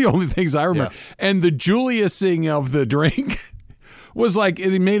 yeah, Those yeah. are the only things I remember. Yeah. And the Juliusing of the drink was like,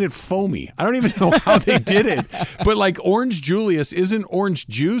 it made it foamy. I don't even know how they did it. But like Orange Julius isn't orange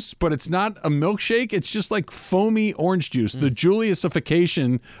juice, but it's not a milkshake. It's just like foamy orange juice. The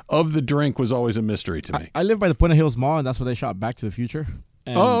Juliusification of the drink was always a mystery to me. I live by the Puente Hills Mall, and that's where they shot Back to the Future.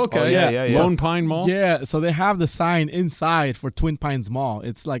 And, okay. Yeah. Lone Pine Mall? Yeah, so they have the sign inside for Twin Pines Mall.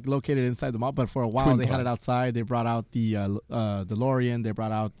 It's like located inside the mall, but for a while they had it outside. They brought out the DeLorean. They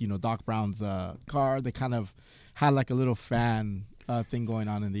brought out, Doc Brown's car. They kind of had like a little fan thing going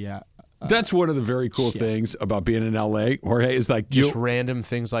on in the That's one of the very cool things about being in L.A., Jorge, is like just random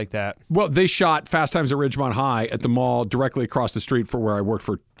things like that. Well, they shot Fast Times at Ridgemont High at the mall directly across the street for where I worked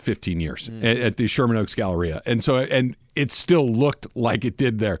for 15 years at the Sherman Oaks Galleria. And it still looked like it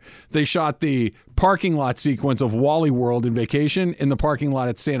did there. They shot the parking lot sequence of Wally World in Vacation in the parking lot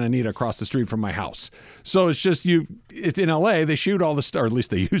at Santa Anita across the street from my house. So it's just it's in LA, they shoot all the stuff, or at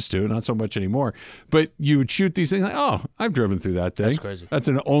least they used to, not so much anymore. But you would shoot these things like, oh, I've driven through that thing. That's crazy. That's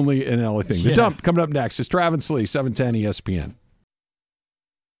only an LA thing. The Dump coming up next is Travis Lee, 710 ESPN.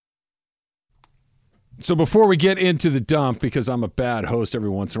 So before we get into the dump, because I'm a bad host every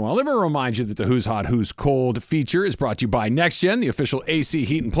once in a while, let me remind you that the Who's Hot, Who's Cold feature is brought to you by NextGen, the official AC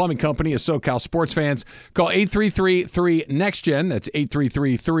Heat and Plumbing Company of SoCal sports fans. Call 833-3NEXTGEN, that's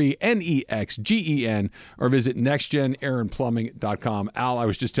 833-3NEXGEN, or visit nextgenaaronplumbing.com. Al, I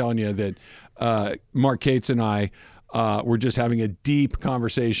was just telling you that Mark Cates and I we're just having a deep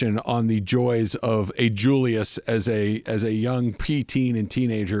conversation on the joys of a Julius as a young preteen and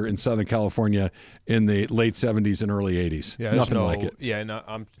teenager in Southern California in the late 70s and early 80s. Yeah, nothing like it. Yeah,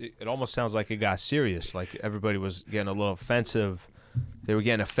 it almost sounds like it got serious. Like everybody was getting a little offensive. They were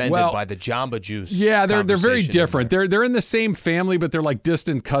getting offended by the Jamba Juice. Yeah, they're very different. They're in the same family, but they're like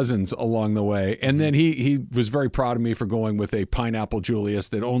distant cousins along the way. And then he was very proud of me for going with a pineapple Julius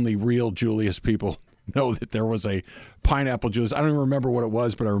that only real Julius people know that there was a pineapple Julius. I don't even remember what it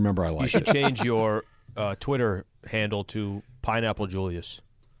was, but I remember I liked it. You should change your Twitter handle to Pineapple Julius.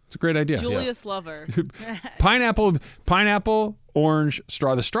 It's a great idea. Julius Lover. Pineapple, orange,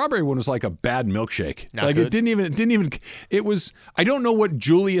 straw. The strawberry one was like a bad milkshake. Not like good. it didn't even. It was. I don't know what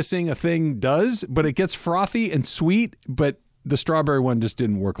Juliusing a thing does, but it gets frothy and sweet. But the strawberry one just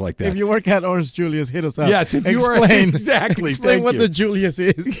didn't work like that. If you work at Orange Julius, hit us up. Yes, if you are exactly. Explain what the Julius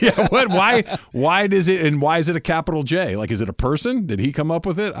is. Yeah, what? Why does it? And why is it a capital J? Like, is it a person? Did he come up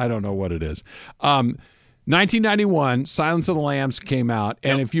with it? I don't know what it is. 1991, Silence of the Lambs came out,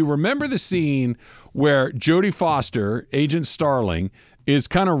 and if you remember the scene where Jodie Foster, Agent Starling, is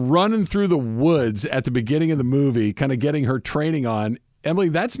kind of running through the woods at the beginning of the movie, kind of getting her training on. Emily,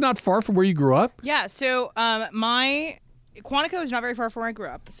 that's not far from where you grew up. Yeah. So Quantico is not very far from where I grew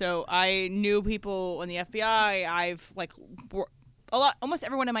up, so I knew people in the FBI. I've almost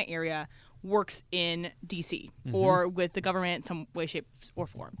everyone in my area works in D.C. or with the government in some way, shape, or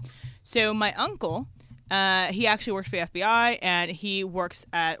form. So my uncle, he actually works for the FBI, and he worked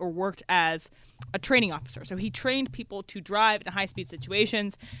as a training officer. So he trained people to drive in high-speed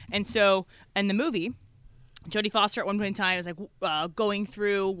situations, and so in the movie, Jodie Foster at one point in time is like going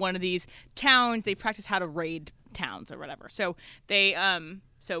through one of these towns. They practice how to raid towns or whatever. So they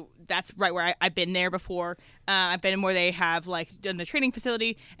so that's right where I've been there before. I've been where they have like done the training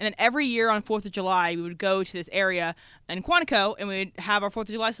facility, and then every year on 4th of July we would go to this area in Quantico and we would have our 4th of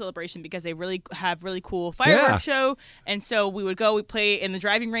July celebration because they really have really cool fireworks show. And so we would go, we play in the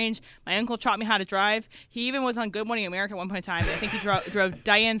driving range. My uncle taught me how to drive. He even was on Good Morning America at one point in time. I think he drove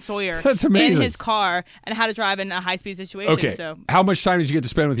Diane Sawyer That's amazing. in his car and how to drive in a high speed situation. Okay. So How much time did you get to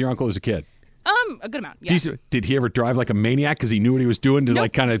spend with your uncle as a kid? a good amount. Yeah. Did he ever drive like a maniac because he knew what he was doing to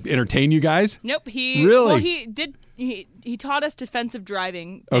like kind of entertain you guys? Nope. Really? He did. He taught us defensive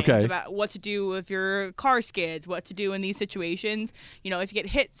driving things about what to do if your car skids, what to do in these situations. You know, if you get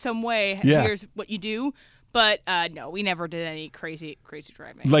hit some way, here's what you do. But no, we never did any crazy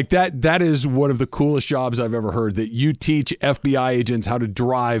driving. Like that is one of the coolest jobs I've ever heard, that you teach FBI agents how to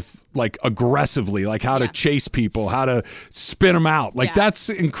drive like aggressively, like how to chase people, how to spin them out. Like that's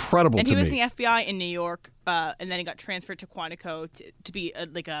incredible to me. And he was in the FBI in New York, and then he got transferred to Quantico to be a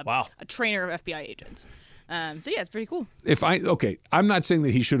trainer of FBI agents. So yeah, it's pretty cool. I'm not saying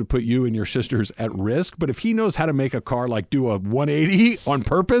that he should have put you and your sisters at risk, but if he knows how to make a car like do a 180 on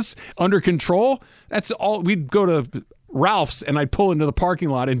purpose, under control, that's all. We'd go to Ralph's and I'd pull into the parking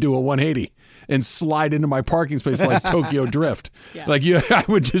lot and do a 180 and slide into my parking space like Tokyo Drift. Yeah. Like I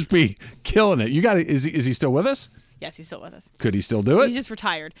would just be killing it. You got it. Is he still with us? Yes, he's still with us. Could he still do it? He's just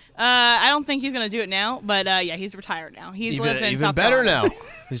retired. I don't think he's going to do it now, but yeah, he's retired now. He's lives in even South better Carolina. now.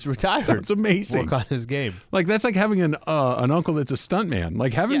 He's retired. Sounds amazing. Work on his game. Like that's like having an uncle that's a stuntman.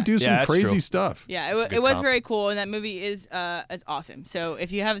 Like have him do some crazy stuff. Yeah, it was very cool, and that movie is awesome. So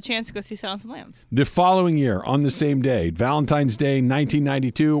if you have a chance to go see Silence of the Lambs. The following year, on the same day, Valentine's Day,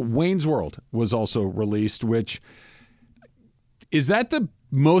 1992, Wayne's World was also released. Which is that the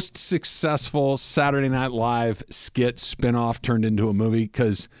most successful Saturday Night Live skit spinoff turned into a movie?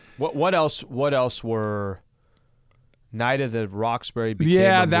 Because what else were Night of the Roxbury became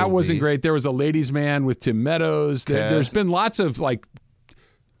a that movie. wasn't great. There was a Ladies' Man with Tim Meadows. There's been lots of like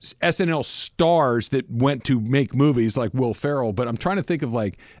SNL stars that went to make movies like Will Ferrell, but I'm trying to think of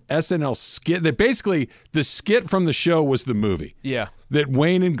like SNL skit that basically the skit from the show was the movie. Yeah. That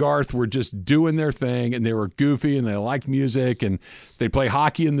Wayne and Garth were just doing their thing and they were goofy and they liked music and they play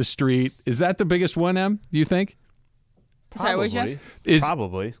hockey in the street. Is that the biggest one, Em, do you think? Sorry, what did you ask?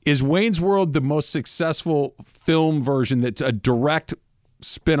 Probably. Is Wayne's World the most successful film version that's a direct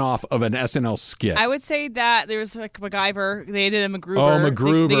spin-off of an SNL skit? I would say that there's like MacGyver. They did a MacGruber. Oh,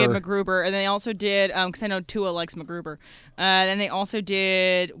 MacGruber. They did MacGruber. And they also did, because I know Tua likes MacGruber. Then they also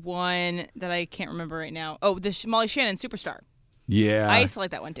did one that I can't remember right now. Oh, the Molly Shannon Superstar. Yeah. I used to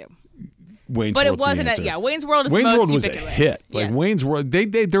like that one too. Wayne's But World's it wasn't the answer. Wayne's World is Wayne's the most World was ubiquitous. a hit. Like Yes. Wayne's World,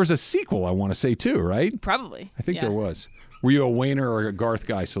 there was a sequel, I want to say, too, right? Probably. I think there was. Were you a Wayner or a Garth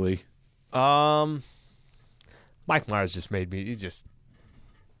guy, Slee? Mike Myers just made me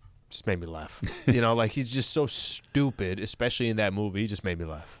laugh. Like he's just so stupid, especially in that movie. He just made me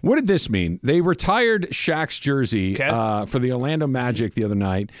laugh. What did this mean? They retired Shaq's jersey for the Orlando Magic the other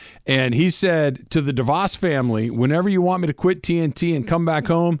night, and he said to the DeVos family, whenever you want me to quit TNT and come back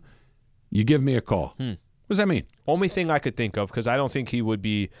home, you give me a call. What does that mean? Only thing I could think of, because I don't think he would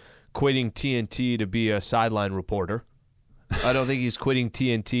be quitting TNT to be a sideline reporter. I don't think he's quitting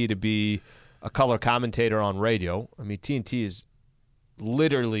TNT to be a color commentator on radio. I mean, TNT is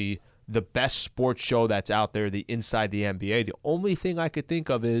literally the best sports show that's out there, inside the NBA. The only thing I could think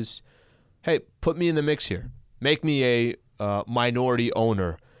of is, hey, put me in the mix here. Make me a minority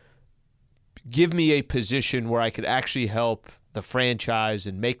owner. Give me a position where I could actually help the franchise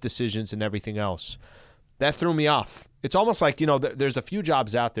and make decisions and everything else. That threw me off. It's almost like, there's a few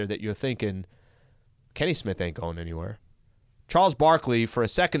jobs out there that you're thinking, Kenny Smith ain't going anywhere. Charles Barkley, for a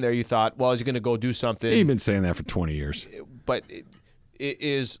second there, you thought, well, is he going to go do something? He's been saying that for 20 years. But it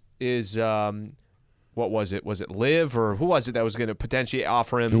is what was it? Was it Liv or who was it that was going to potentially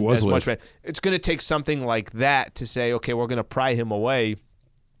offer him as much? It's going to take something like that to say, okay, we're going to pry him away.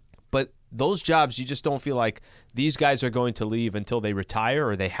 But those jobs, you just don't feel like these guys are going to leave until they retire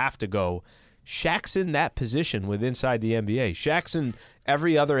or they have to go. Shaq's in that position with inside the NBA. Shaq's in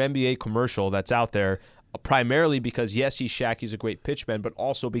every other NBA commercial that's out there, primarily because, yes, he's Shaq, he's a great pitchman, but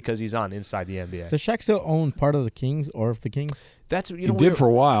also because he's on inside the NBA. Does Shaq still own part of the Kings or of the Kings? He did for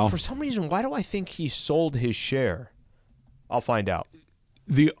a while. For some reason, why do I think he sold his share? I'll find out.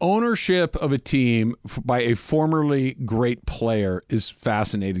 The ownership of a team by a formerly great player is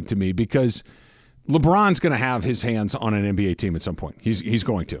fascinating to me because LeBron's going to have his hands on an NBA team at some point. He's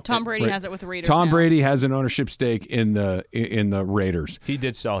going to. Tom Brady has it with the Raiders. Tom now. Brady has an ownership stake in the Raiders. He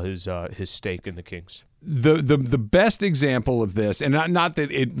did sell his stake in the Kings. The best example of this, and not that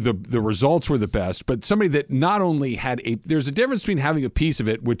the results were the best, but somebody that not only had there's a difference between having a piece of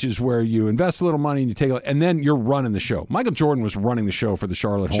it, which is where you invest a little money and you take and then you're running the show. Michael Jordan was running the show for the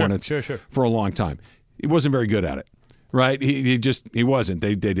Charlotte Hornets for a long time. He wasn't very good at it. Right, he wasn't.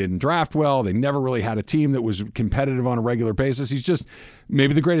 They didn't draft well. They never really had a team that was competitive on a regular basis. He's just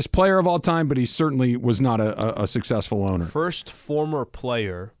maybe the greatest player of all time, but he certainly was not a successful owner. First former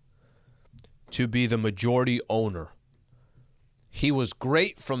player to be the majority owner. He was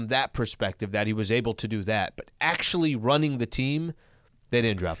great from that perspective that he was able to do that, but actually running the team, they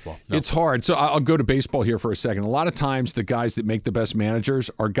didn't draft well. No. It's hard. So I'll go to baseball here for a second. A lot of times the guys that make the best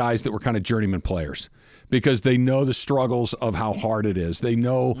managers are guys that were kind of journeyman players because they know the struggles of how hard it is. They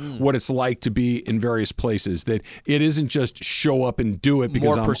know what it's like to be in various places, that it isn't just show up and do it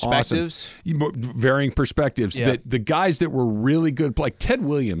because More I'm perspectives. Awesome. Varying perspectives. Yeah. That the guys that were really good, like Ted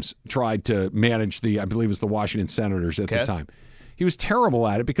Williams tried to manage I believe it was the Washington Senators at the time. He was terrible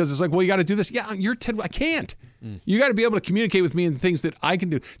at it because it's like, well, you got to do this. Yeah, you're Ted. I can't. You got to be able to communicate with me in things that I can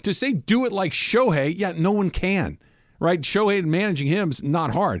do. To say do it like Shohei, yeah, no one can. Right? Shohei, managing him is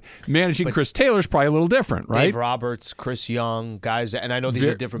not hard. Managing Chris Taylor's probably a little different, right? Dave Roberts, Chris Young, guys, and I know these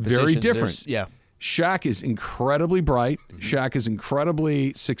are different positions. Very different. Yeah. Shaq is incredibly bright. Shaq is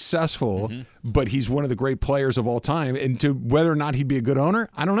incredibly successful, but he's one of the great players of all time. And to whether or not he'd be a good owner,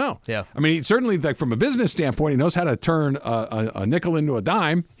 I don't know. Yeah. I mean, certainly, like from a business standpoint, he knows how to turn a nickel into a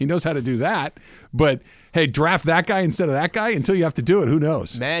dime. He knows how to do that. But hey, draft that guy instead of that guy until you have to do it. Who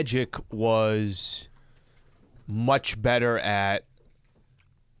knows? Magic was much better at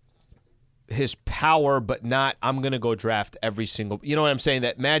his power, but not, I'm going to go draft every single, you know what I'm saying?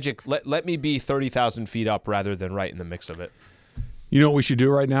 That Magic, let me be 30,000 feet up rather than right in the mix of it. You know what we should do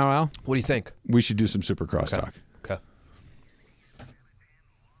right now, Al? What do you think? We should do some Supercross talk. Okay.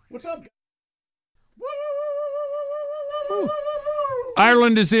 What's up?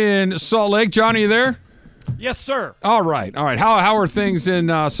 Ireland is in Salt Lake. John, are you there? Yes, sir. All right. How are things in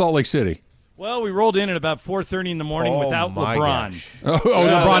Salt Lake City? Well, we rolled in at about 4:30 in the morning without LeBron.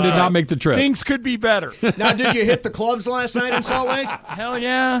 LeBron did not make the trip. Things could be better. Now, did you hit the clubs last night in Salt Lake? Hell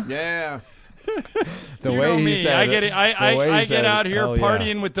yeah. Yeah. The you way know he me. said I it. get it. I get out here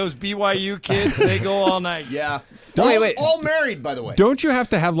partying with those BYU kids. They go all night. Yeah. Wait. All married, by the way. Don't you have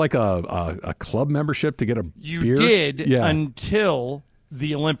to have like a club membership to get a You beer? did Yeah. until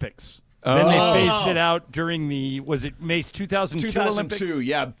the Olympics. Then they phased it out during May's 2002 Olympics? 2002,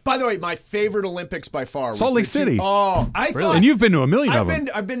 yeah. By the way, my favorite Olympics by far was Salt Lake the City. I thought. And you've been to a million of them.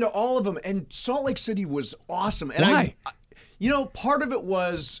 I've been to all of them, and Salt Lake City was awesome. And Why? part of it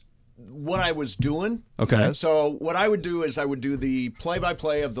was what I was doing. Okay. So what I would do is I would do the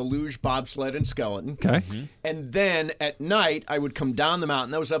play-by-play of the luge, bobsled, and skeleton. Okay. And then at night, I would come down the mountain.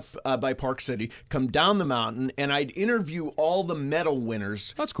 That was up by Park City. Come down the mountain, and I'd interview all the medal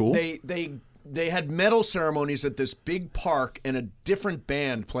winners. That's cool. They had medal ceremonies at this big park, and a different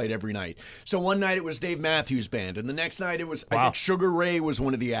band played every night. So one night it was Dave Matthews Band, and the next night it was, I think Sugar Ray was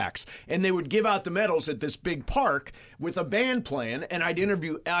one of the acts. And they would give out the medals at this big park with a band playing, and I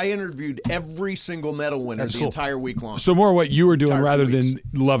interviewed every single medal winner entire week long. So more what you were doing Entire 2 rather weeks.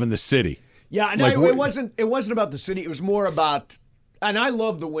 than loving the city. Yeah, no, it wasn't about the city. It was more about, and I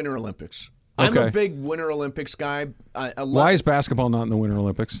love the Winter Olympics. I'm Okay. a big Winter Olympics guy. I love, Why is basketball not in the Winter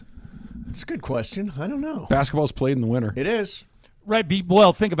Olympics? It's a good question. I don't know. Basketball's played in the winter. It is. Right.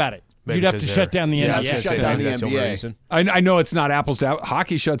 Well, think about it. You'd have to shut down the Yeah, NBA. shut down the NBA. I know it's not apples to apples.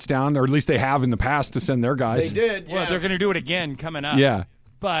 Hockey shuts down, or at least they have in the past to send their guys. They did. Well, yeah. they're going to do it again coming up. Yeah.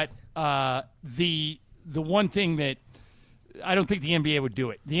 But the one thing that I don't think the NBA would do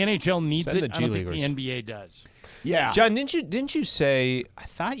it. The NHL needs Send it. the I don't think G-Leaguers. the NBA does. Yeah. John, didn't you say? I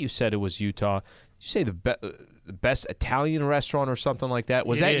thought you said it was Utah. Did you say the best Italian restaurant or something like that?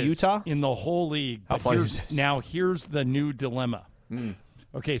 Was It that is Utah? in the whole league? How But funny here's- is this? Now here's the new dilemma.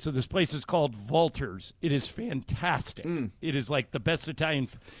 Okay, so this place is called Vultures. It is fantastic. It is like the best Italian.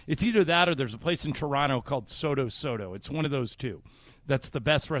 It's either that or there's a place in Toronto called Soto Soto. It's one of those two. That's the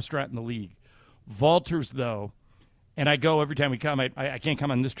best restaurant in the league. Vultures, though, and I go every time we come. I can't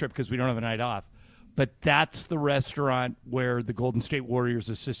come on this trip because we don't have a night off. But that's the restaurant where the Golden State Warriors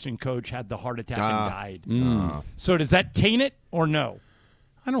assistant coach had the heart attack and died. So does that taint it or no?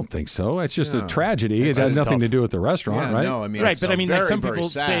 I don't think so. It's just a tragedy. It has nothing to do with the restaurant, Yeah, right? no, I mean, Right, it's but I mean, like very, some very people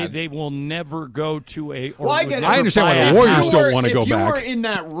say sad. they will never go to a. Or Well, I would get it. never I understand why buy the a Warriors house. don't want to go If you back. were in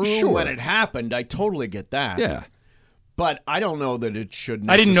that room Sure. when it happened, I totally get that. Yeah. But I don't know that it should.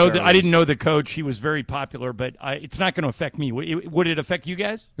 I didn't know that. I necessarily- didn't know the coach. He was very popular, but it's not going to affect me. Would it affect you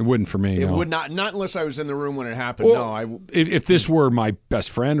guys? It wouldn't for me. It no. would not unless I was in the room when it happened. Well, no, I. If this were my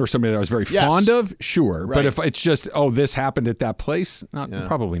best friend or somebody that I was very Yes. fond of, sure. Right. But if it's just, this happened at that place,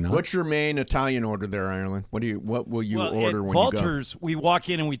 probably not. What's your main Italian order there, Ireland? What will you Well, order at when Vultures, we walk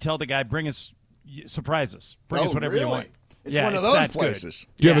in and we tell the guy, "Bring us, surprise us, bring us whatever you really? want." It's Yeah, one of it's those that good. places.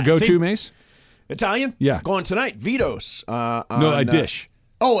 Do you have a Yeah, go-to, see- Mace? Italian? Yeah. Going tonight. Vito's. No, a dish.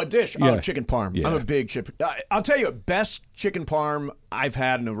 A dish. Yeah. Oh, chicken parm. Yeah. I'm a big chicken. I'll tell you, best chicken parm I've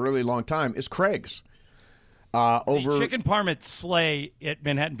had in a really long time is Craig's. The chicken parm at Slay at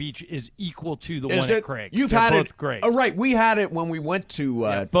Manhattan Beach is equal to the Is one it? at Craig's. You've They're had both it. great. Oh, right. We had it when we went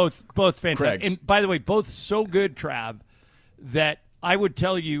to. Both fantastic. Craig's. And by the way, both so good, Trav, that I would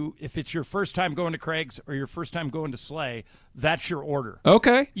tell you if it's your first time going to Craig's or your first time going to Slay, that's your order.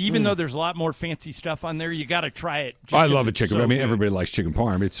 Okay. Even though there's a lot more fancy stuff on there, you got to try it. just I 'cause love a it's chicken. so I mean, good. everybody likes chicken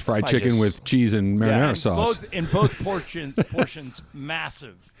parm. It's fried I chicken just- with cheese and marinara And sauce. both portions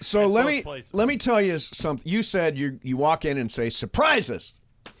massive. So at let both me places. let me tell you something. You said you walk in and say surprise us.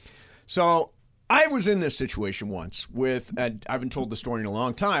 So I was in this situation once with, and I haven't told the story in a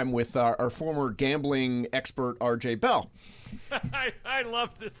long time, with our former gambling expert RJ Bell. I love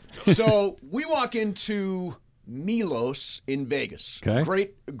this story. So we walk into Milos in Vegas, Okay.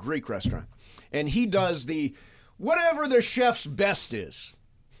 great Greek restaurant, and he does the whatever the chef's best is.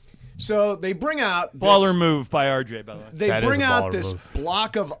 So they bring out this, Baller move by RJ, by the way. They That is bring a out baller this move.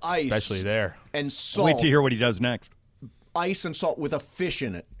 block of ice, Especially there. and salt. Wait to hear what he does next. Ice and salt with a fish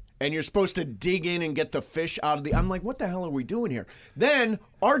in it. And you're supposed to dig in and get the fish out of the. I'm like, what the hell are we doing here? Then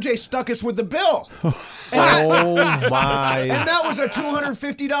RJ stuck us with the bill. Oh my! And that was a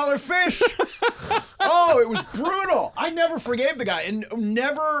 $250 fish. Oh, it was brutal. I never forgave the guy, and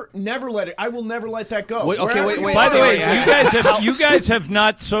never let it. I will never let that go. Wait, okay, Wherever wait, you wait. are, By the way, Yeah. you guys have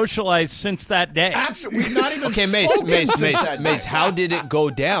not socialized since that day. absolutely, we've not even Okay, spoken Mace. since that day. How did it go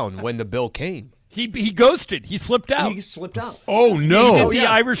down when the bill came? He ghosted. He slipped out. He slipped out. Oh He no! did the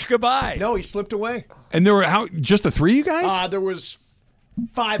Irish goodbye. No, he slipped away. And there were just the three of you guys? There was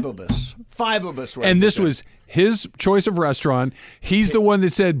 5 of us. 5 of us. Were and this was his choice of restaurant. He's the one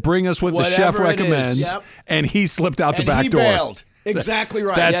that said, "Bring us what the chef Whatever it is. recommends," Yep. and he slipped out the And back he door. bailed. Exactly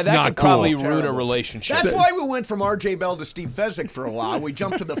right. That's that not could cool. probably ruin a Terrible. relationship. That's why we went from R.J. Bell to Steve Fezzik for a while. We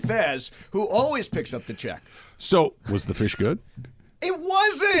jumped to the Fez, who always picks up the check. So, was the fish good? It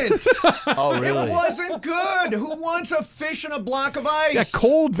wasn't. Oh, really? It wasn't good. Who wants a fish in a block of ice? Yeah,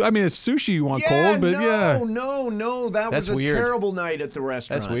 cold. I mean, it's sushi you want cold, but No. That That's was a weird. terrible night at the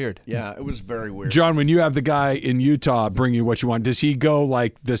restaurant. That's weird. Yeah, it was very weird. John, when you have the guy in Utah bring you what you want, does he go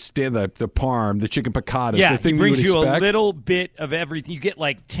like the parm, the chicken piccata, Yeah, the thing he that you would brings you a expect? little bit of everything. You get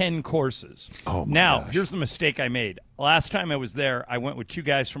like 10 courses. Oh, my Now, gosh. here's the mistake I made. Last time I was there, I went with 2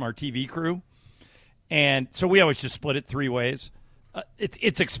 guys from our TV crew, and so we always just split it 3 ways.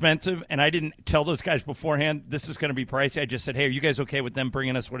 It's expensive, and I didn't tell those guys beforehand this is going to be pricey. I just said, hey, are you guys okay with them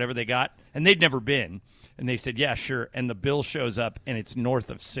bringing us whatever they got? And they'd never been. And they said, yeah, sure. And the bill shows up, and it's north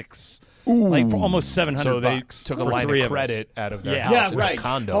of $600, like almost $700. So they bucks took a for line 3 of us. credit out of their Yeah. house. Yeah, It's a right.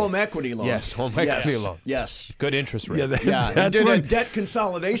 condo. Home equity loan. Yes, home equity loan. Yes. Good interest rate. Yeah, That's and did a when- debt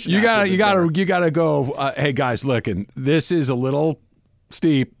consolidation. You after the dinner. you gotta go. Hey guys, look, and this is a little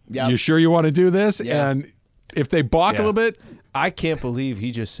steep. Yep. You sure you want to do this? Yeah. And if they balk a Yeah. little bit, I can't believe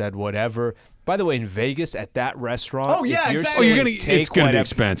he just said whatever. By the way, in Vegas at that restaurant, Oh, yeah, if you're exactly. saying Oh, you're gonna- take it's gonna be whatever-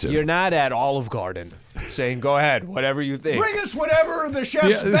 expensive. You're not at Olive Garden saying go ahead, whatever you think. Bring us whatever the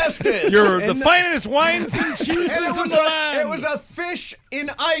chef's best is. You're the And finest wines and cheeses And in the land. it was a fish in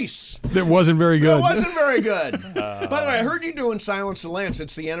ice. that wasn't very good. It wasn't very good. By the way, I heard you doing Silence of the Lambs.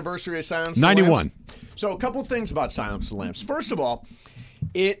 It's the anniversary of Silence of the 91. Lambs. So a couple things about Silence of the Lambs. First of all,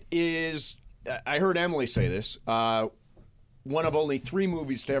 it is, I heard Emily say this, one of only 3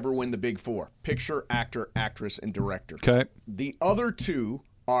 movies to ever win the Big 4: picture, actor, actress, and director. Okay. The other 2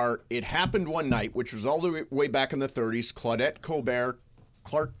 are It Happened One Night, which was all the way back in the 30s, Claudette Colbert,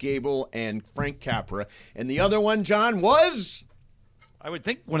 Clark Gable, and Frank Capra. And the other one, John, was... I would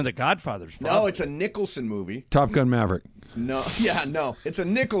think one of the Godfathers. No, probably. it's a Nicholson movie. Top Gun Maverick. No, it's a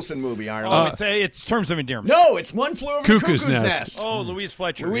Nicholson movie, Ireland. It's Terms of Endearment. No, it's One Flew Over the Cuckoo's Cuckoo's Nest. Nest. Oh, Louise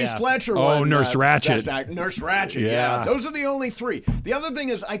Fletcher. Louise yeah. Fletcher Oh, won. Nurse Ratched. Nurse Ratched, Yeah. yeah. Those are the only 3. The other thing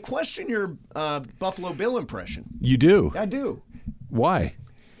is, I question your Buffalo Bill impression. You do. I do. Why?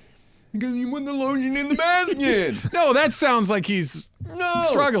 Because you won the lotion in the basket. No, that sounds like he's No.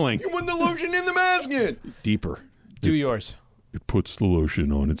 struggling. You won the lotion in the basket. Deeper. Do yours. It puts the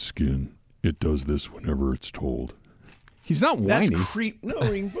lotion on its skin. It does this whenever it's told. He's not That's whiny. creep. No,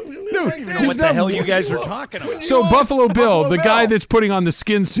 What the hell you guys are talking about? So Buffalo Bill, Buffalo the guy Bill. that's putting on the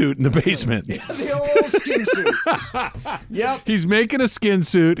skin suit in the basement. The old skin suit. Yep. He's making a skin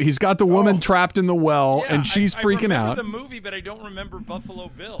suit. He's got the woman trapped in the well, Yeah, and she's I freaking remember out. the movie, but I don't remember Buffalo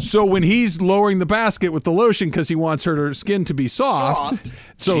Bill. So when he's lowering the basket with the lotion because he wants her skin to be soft,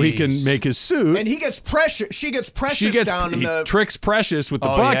 so he can Jeez. make his suit. And he gets precious. She gets precious she gets down in he the. tricks Precious with the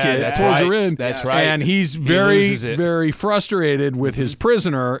Oh, bucket, yeah, that's pulls her right. in. That's right. And he's He very, loses it. very frustrated with his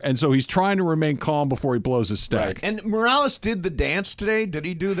prisoner, and so he's trying to remain calm before he blows his stack. And Morales did the dance today. Did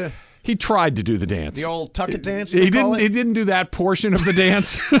he do the He tried to do the dance. old tuck it dance? He they call didn't. it? He didn't do that portion of the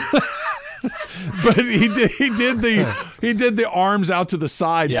dance. But he did the arms out to the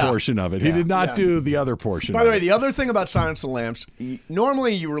side Yeah. portion of it. He Yeah. did not Yeah. do the other portion. By the of way, it. the other thing about Silence of the Lambs,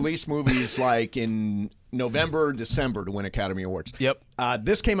 normally you release movies like in November or December to win Academy Awards. Yep.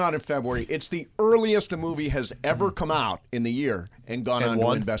 This came out in February. It's the earliest a movie has ever come out in the year and gone on to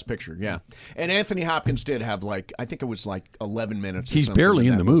won? win Best Picture. Yeah. And Anthony Hopkins did have I think it was 11 minutes. or He's something barely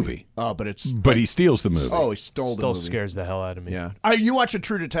in that the movie. Oh, but it's. But he steals the movie. Oh, he stole the Still movie. scares the hell out of me. Yeah. You watch a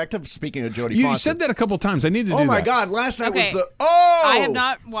True Detective? Speaking of Jodie You Foster. said that a couple times. I need to do Oh that. my God! Last night was Okay. the. Oh. I have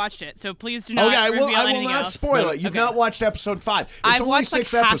not watched it, so please do not Okay, I reveal will anything not else. spoil it. You've Okay. not watched episode 5. It's I've only watched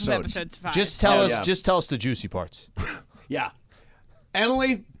 6 like half episodes. of episodes 5. Just so- tell us the juicy parts. Yeah.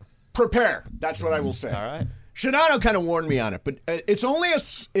 Emily, prepare. That's what I will say. All right. Shadano kind of warned me on it, but it's only a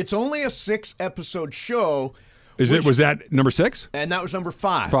 6-episode show. Was that number 6? And that was number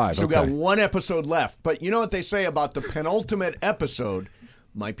 5. 5, So we got okay. 1 episode left. But you know what they say about the penultimate episode?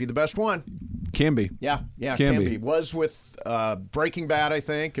 Might be the best one. Can be. Yeah, Can can be. be. Was with Breaking Bad, I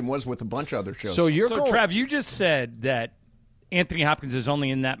think, and was with a bunch of other shows. So you're So, going. Trav, you just said that Anthony Hopkins is only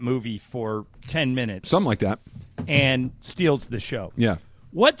in that movie for 10 minutes. Something like that. And steals the show. Yeah.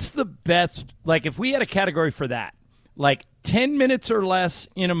 What's the best, if we had a category for that, 10 minutes or less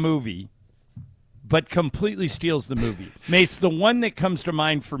in a movie, but completely steals the movie? Mace, the one that comes to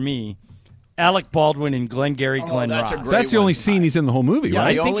mind for me Alec Baldwin and Glengarry Glen that's a Ross. great That's the only scene he's in the whole movie, Yeah, right?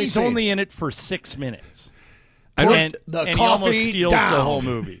 I think only he's scene. only in it for 6 minutes. Put And the he almost coffee steals down. the whole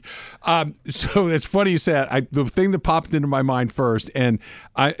movie. So it's funny you said the thing that popped into my mind first, and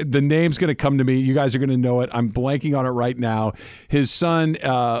the name's going to come to me. You guys are going to know it. I'm blanking on it right now. His son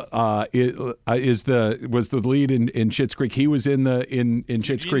was the lead in Schitt's Creek. He was in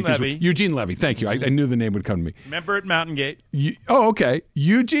Schitt's Creek. Levy. Eugene Levy. Thank you. I knew the name would come to me. Remember at Mountain Gate? Okay.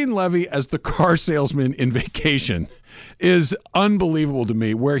 Eugene Levy as the car salesman in Vacation is unbelievable to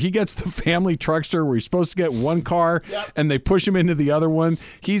me, where he gets the family truckster where he's supposed to get one car and they push him into the other one.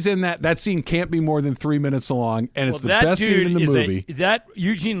 He's in that scene can't be more than 3 minutes long, and it's the that best scene dude in the is movie. That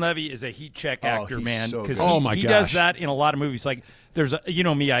Eugene Levy is a heat check actor, he's man. so Because good. Oh, my he gosh. does that in a lot of movies. Like there's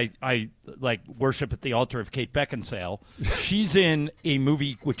me, I like worship at the altar of Kate Beckinsale. She's in a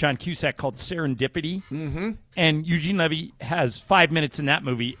movie with John Cusack called Serendipity, and Eugene Levy has 5 minutes in that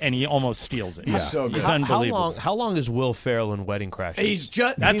movie, and he almost steals it. He's so good. He's How unbelievable. long is Will Ferrell in Wedding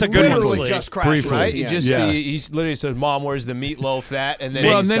Crashers? That's a good one, literally Blake. just crashed Briefly. right Right? at the He end. just Yeah. he's literally says, "Mom, where's the meatloaf?" That and then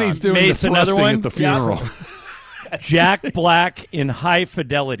Well, he's and then done. he's doing Mace, the another thrusting one? at the funeral. Jack Black in High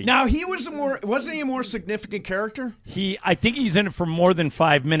Fidelity. Now he was wasn't he a more significant character? I think he's in it for more than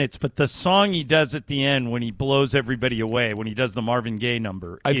 5 minutes, but the song he does at the end when he blows everybody away, when he does the Marvin Gaye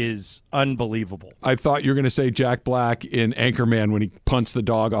number, is unbelievable. I thought you were going to say Jack Black in Anchorman when he punts the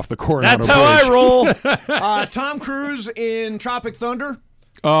dog off the Coronado That's how Bridge. I roll. Tom Cruise in Tropic Thunder.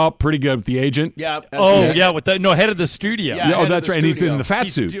 Oh, pretty good with the agent. Yeah. With the head of the studio. Yeah. Yeah, head of that's the right. And he's studio. in the fat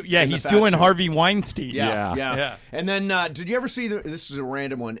He's suit. In the he's fat doing suit. Harvey Weinstein. Yeah. And then, did you ever see this is a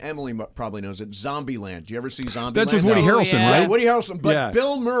random one. Emily probably knows it. Zombieland. Do you ever see Zombieland? That's with Woody Harrelson, Yeah, right? Woody Harrelson. But Yeah.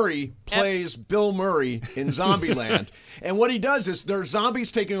 Bill Murray plays Bill Murray in Zombieland. And what he does is there's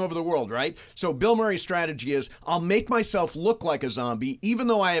zombies taking over the world, right? So Bill Murray's strategy is I'll make myself look like a zombie, even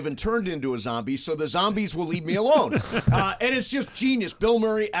though I haven't turned into a zombie, so the zombies will leave me alone. And it's just genius. Bill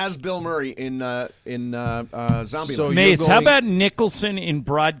Murray as Bill Murray in Zombieland. So Mace, you're how going- about Nicholson in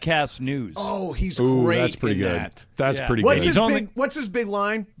broadcast news? Oh, he's Ooh, great that's pretty in good. that. That's Yeah. pretty What's good. his What's his big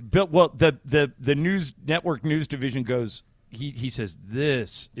line? Well, the news network news division goes. He says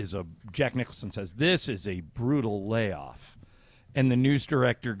Jack Nicholson says this is a brutal layoff, and the news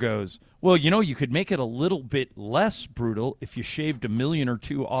director goes, well, you could make it a little bit less brutal if you shaved $1 million or $2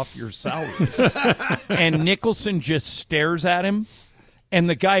 million off your salary. And Nicholson just stares at him. And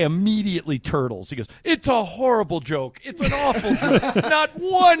the guy immediately turtles. He goes, it's a horrible joke. It's an awful joke. Not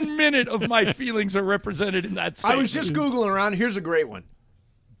 1 minute of my feelings are represented in that statement. I was just Googling around. Here's a great one.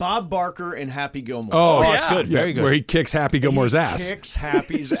 Bob Barker and Happy Gilmore. Oh, that's good. Yeah, Very good. Where he kicks Happy Gilmore's ass. Kicks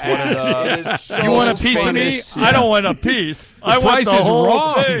Happy's ass. It is so You want a piece of me? famous. I don't want a piece. I want price the is whole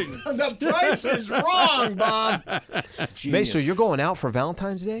wrong. thing. The price is wrong, Bob. Mace, Genius. so you're going out for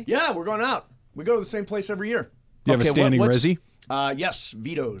Valentine's Day? Yeah, we're going out. We go to the same place every year. Do you have a Okay, standing what's- resi? Yes,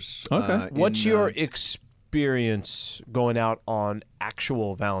 Vito's. Okay. What's your experience going out on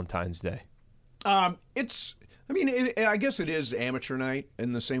actual Valentine's Day? I guess it is amateur night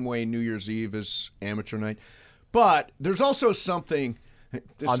in the same way New Year's Eve is amateur night. But there's also something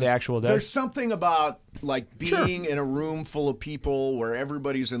On the actual day? There's something about like being in a room full of people where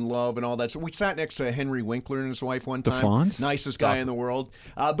everybody's in love and all that. So we sat next to Henry Winkler and his wife one The time. Fonz? Nicest guy in the world.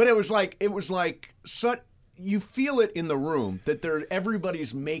 But it was like such. You feel it in the room that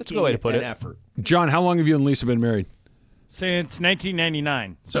everybody's making way to put an it. effort. John, how long have you and Lisa been married? Since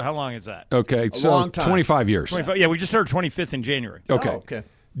 1999. So how long is that? Okay, so long time. 25 years. 25. Yeah, we just started 25th in January. Okay. Oh, okay.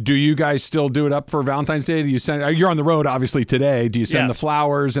 Do you guys still do it up for Valentine's Day? Do you send? You're on the road, obviously, today. Do you send the Yes.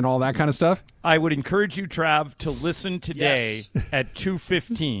 flowers and all that kind of stuff? I would encourage you, Trav, to listen today at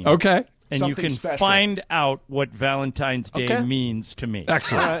 2:15. Okay. And Something you can special. find out what Valentine's Day Okay. means to me.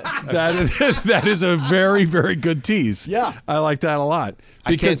 Excellent. That is a very, very good tease. Yeah. I like that a lot.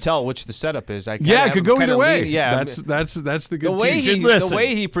 I can't tell which the setup is. I Yeah, it kinda could go kinda either way. lean- yeah, that's the good the way tease. should he listen. the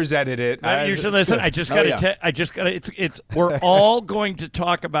way he presented it. You should listen. I just got to. It's. We're all going to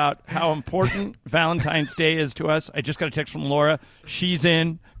talk about how important Valentine's Day is to us. I just got a text from Laura. She's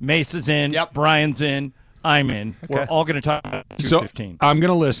in. Mace is in. Yep. Brian's in. I'm in. We're all going to talk about So 2:15. I'm going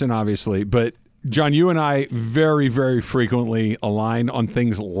to listen, obviously, but John, you and I very, very frequently align on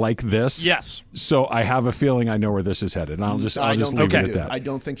things like this. Yes. So I have a feeling I know where this is headed. And I'll just I don't leave think it you at do. that. I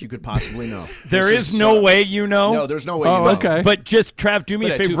don't think you could possibly know. There This is no way you know. No, there's no way. Oh, you know. okay. But just Trav, do me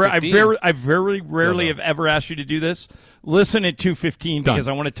But a at favor. I 2:15. very rarely have ever asked you to do this. Listen at 2:15 Done. because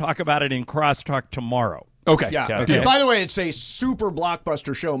I want to talk about it in crosstalk tomorrow. Okay. Yeah. Okay. And by the way, it's a super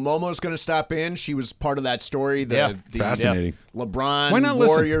blockbuster show. Momo's going to stop in. She was part of that story. The Fascinating. LeBron Why not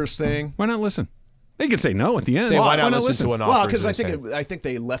listen? Warriors thing. Why not listen? They can say no at the end. Say, why not not listen to an Well, offer? because as they say. I think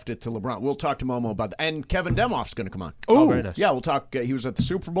they left it to LeBron. We'll talk to Momo about that. And Kevin Demoff's going to come on. Oh, very nice. Yeah, we'll talk. He was at the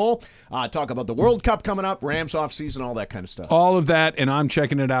Super Bowl. Talk about the World Cup coming up, Rams offseason, all that kind of stuff. All of that, and I'm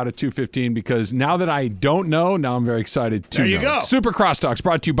checking it out at 2:15 because now that I don't know, now I'm very excited to There you know. go. Super Crosstalks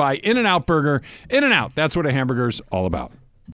brought to you by In-N-Out Burger. In-N-Out, that's what a hamburger's all about.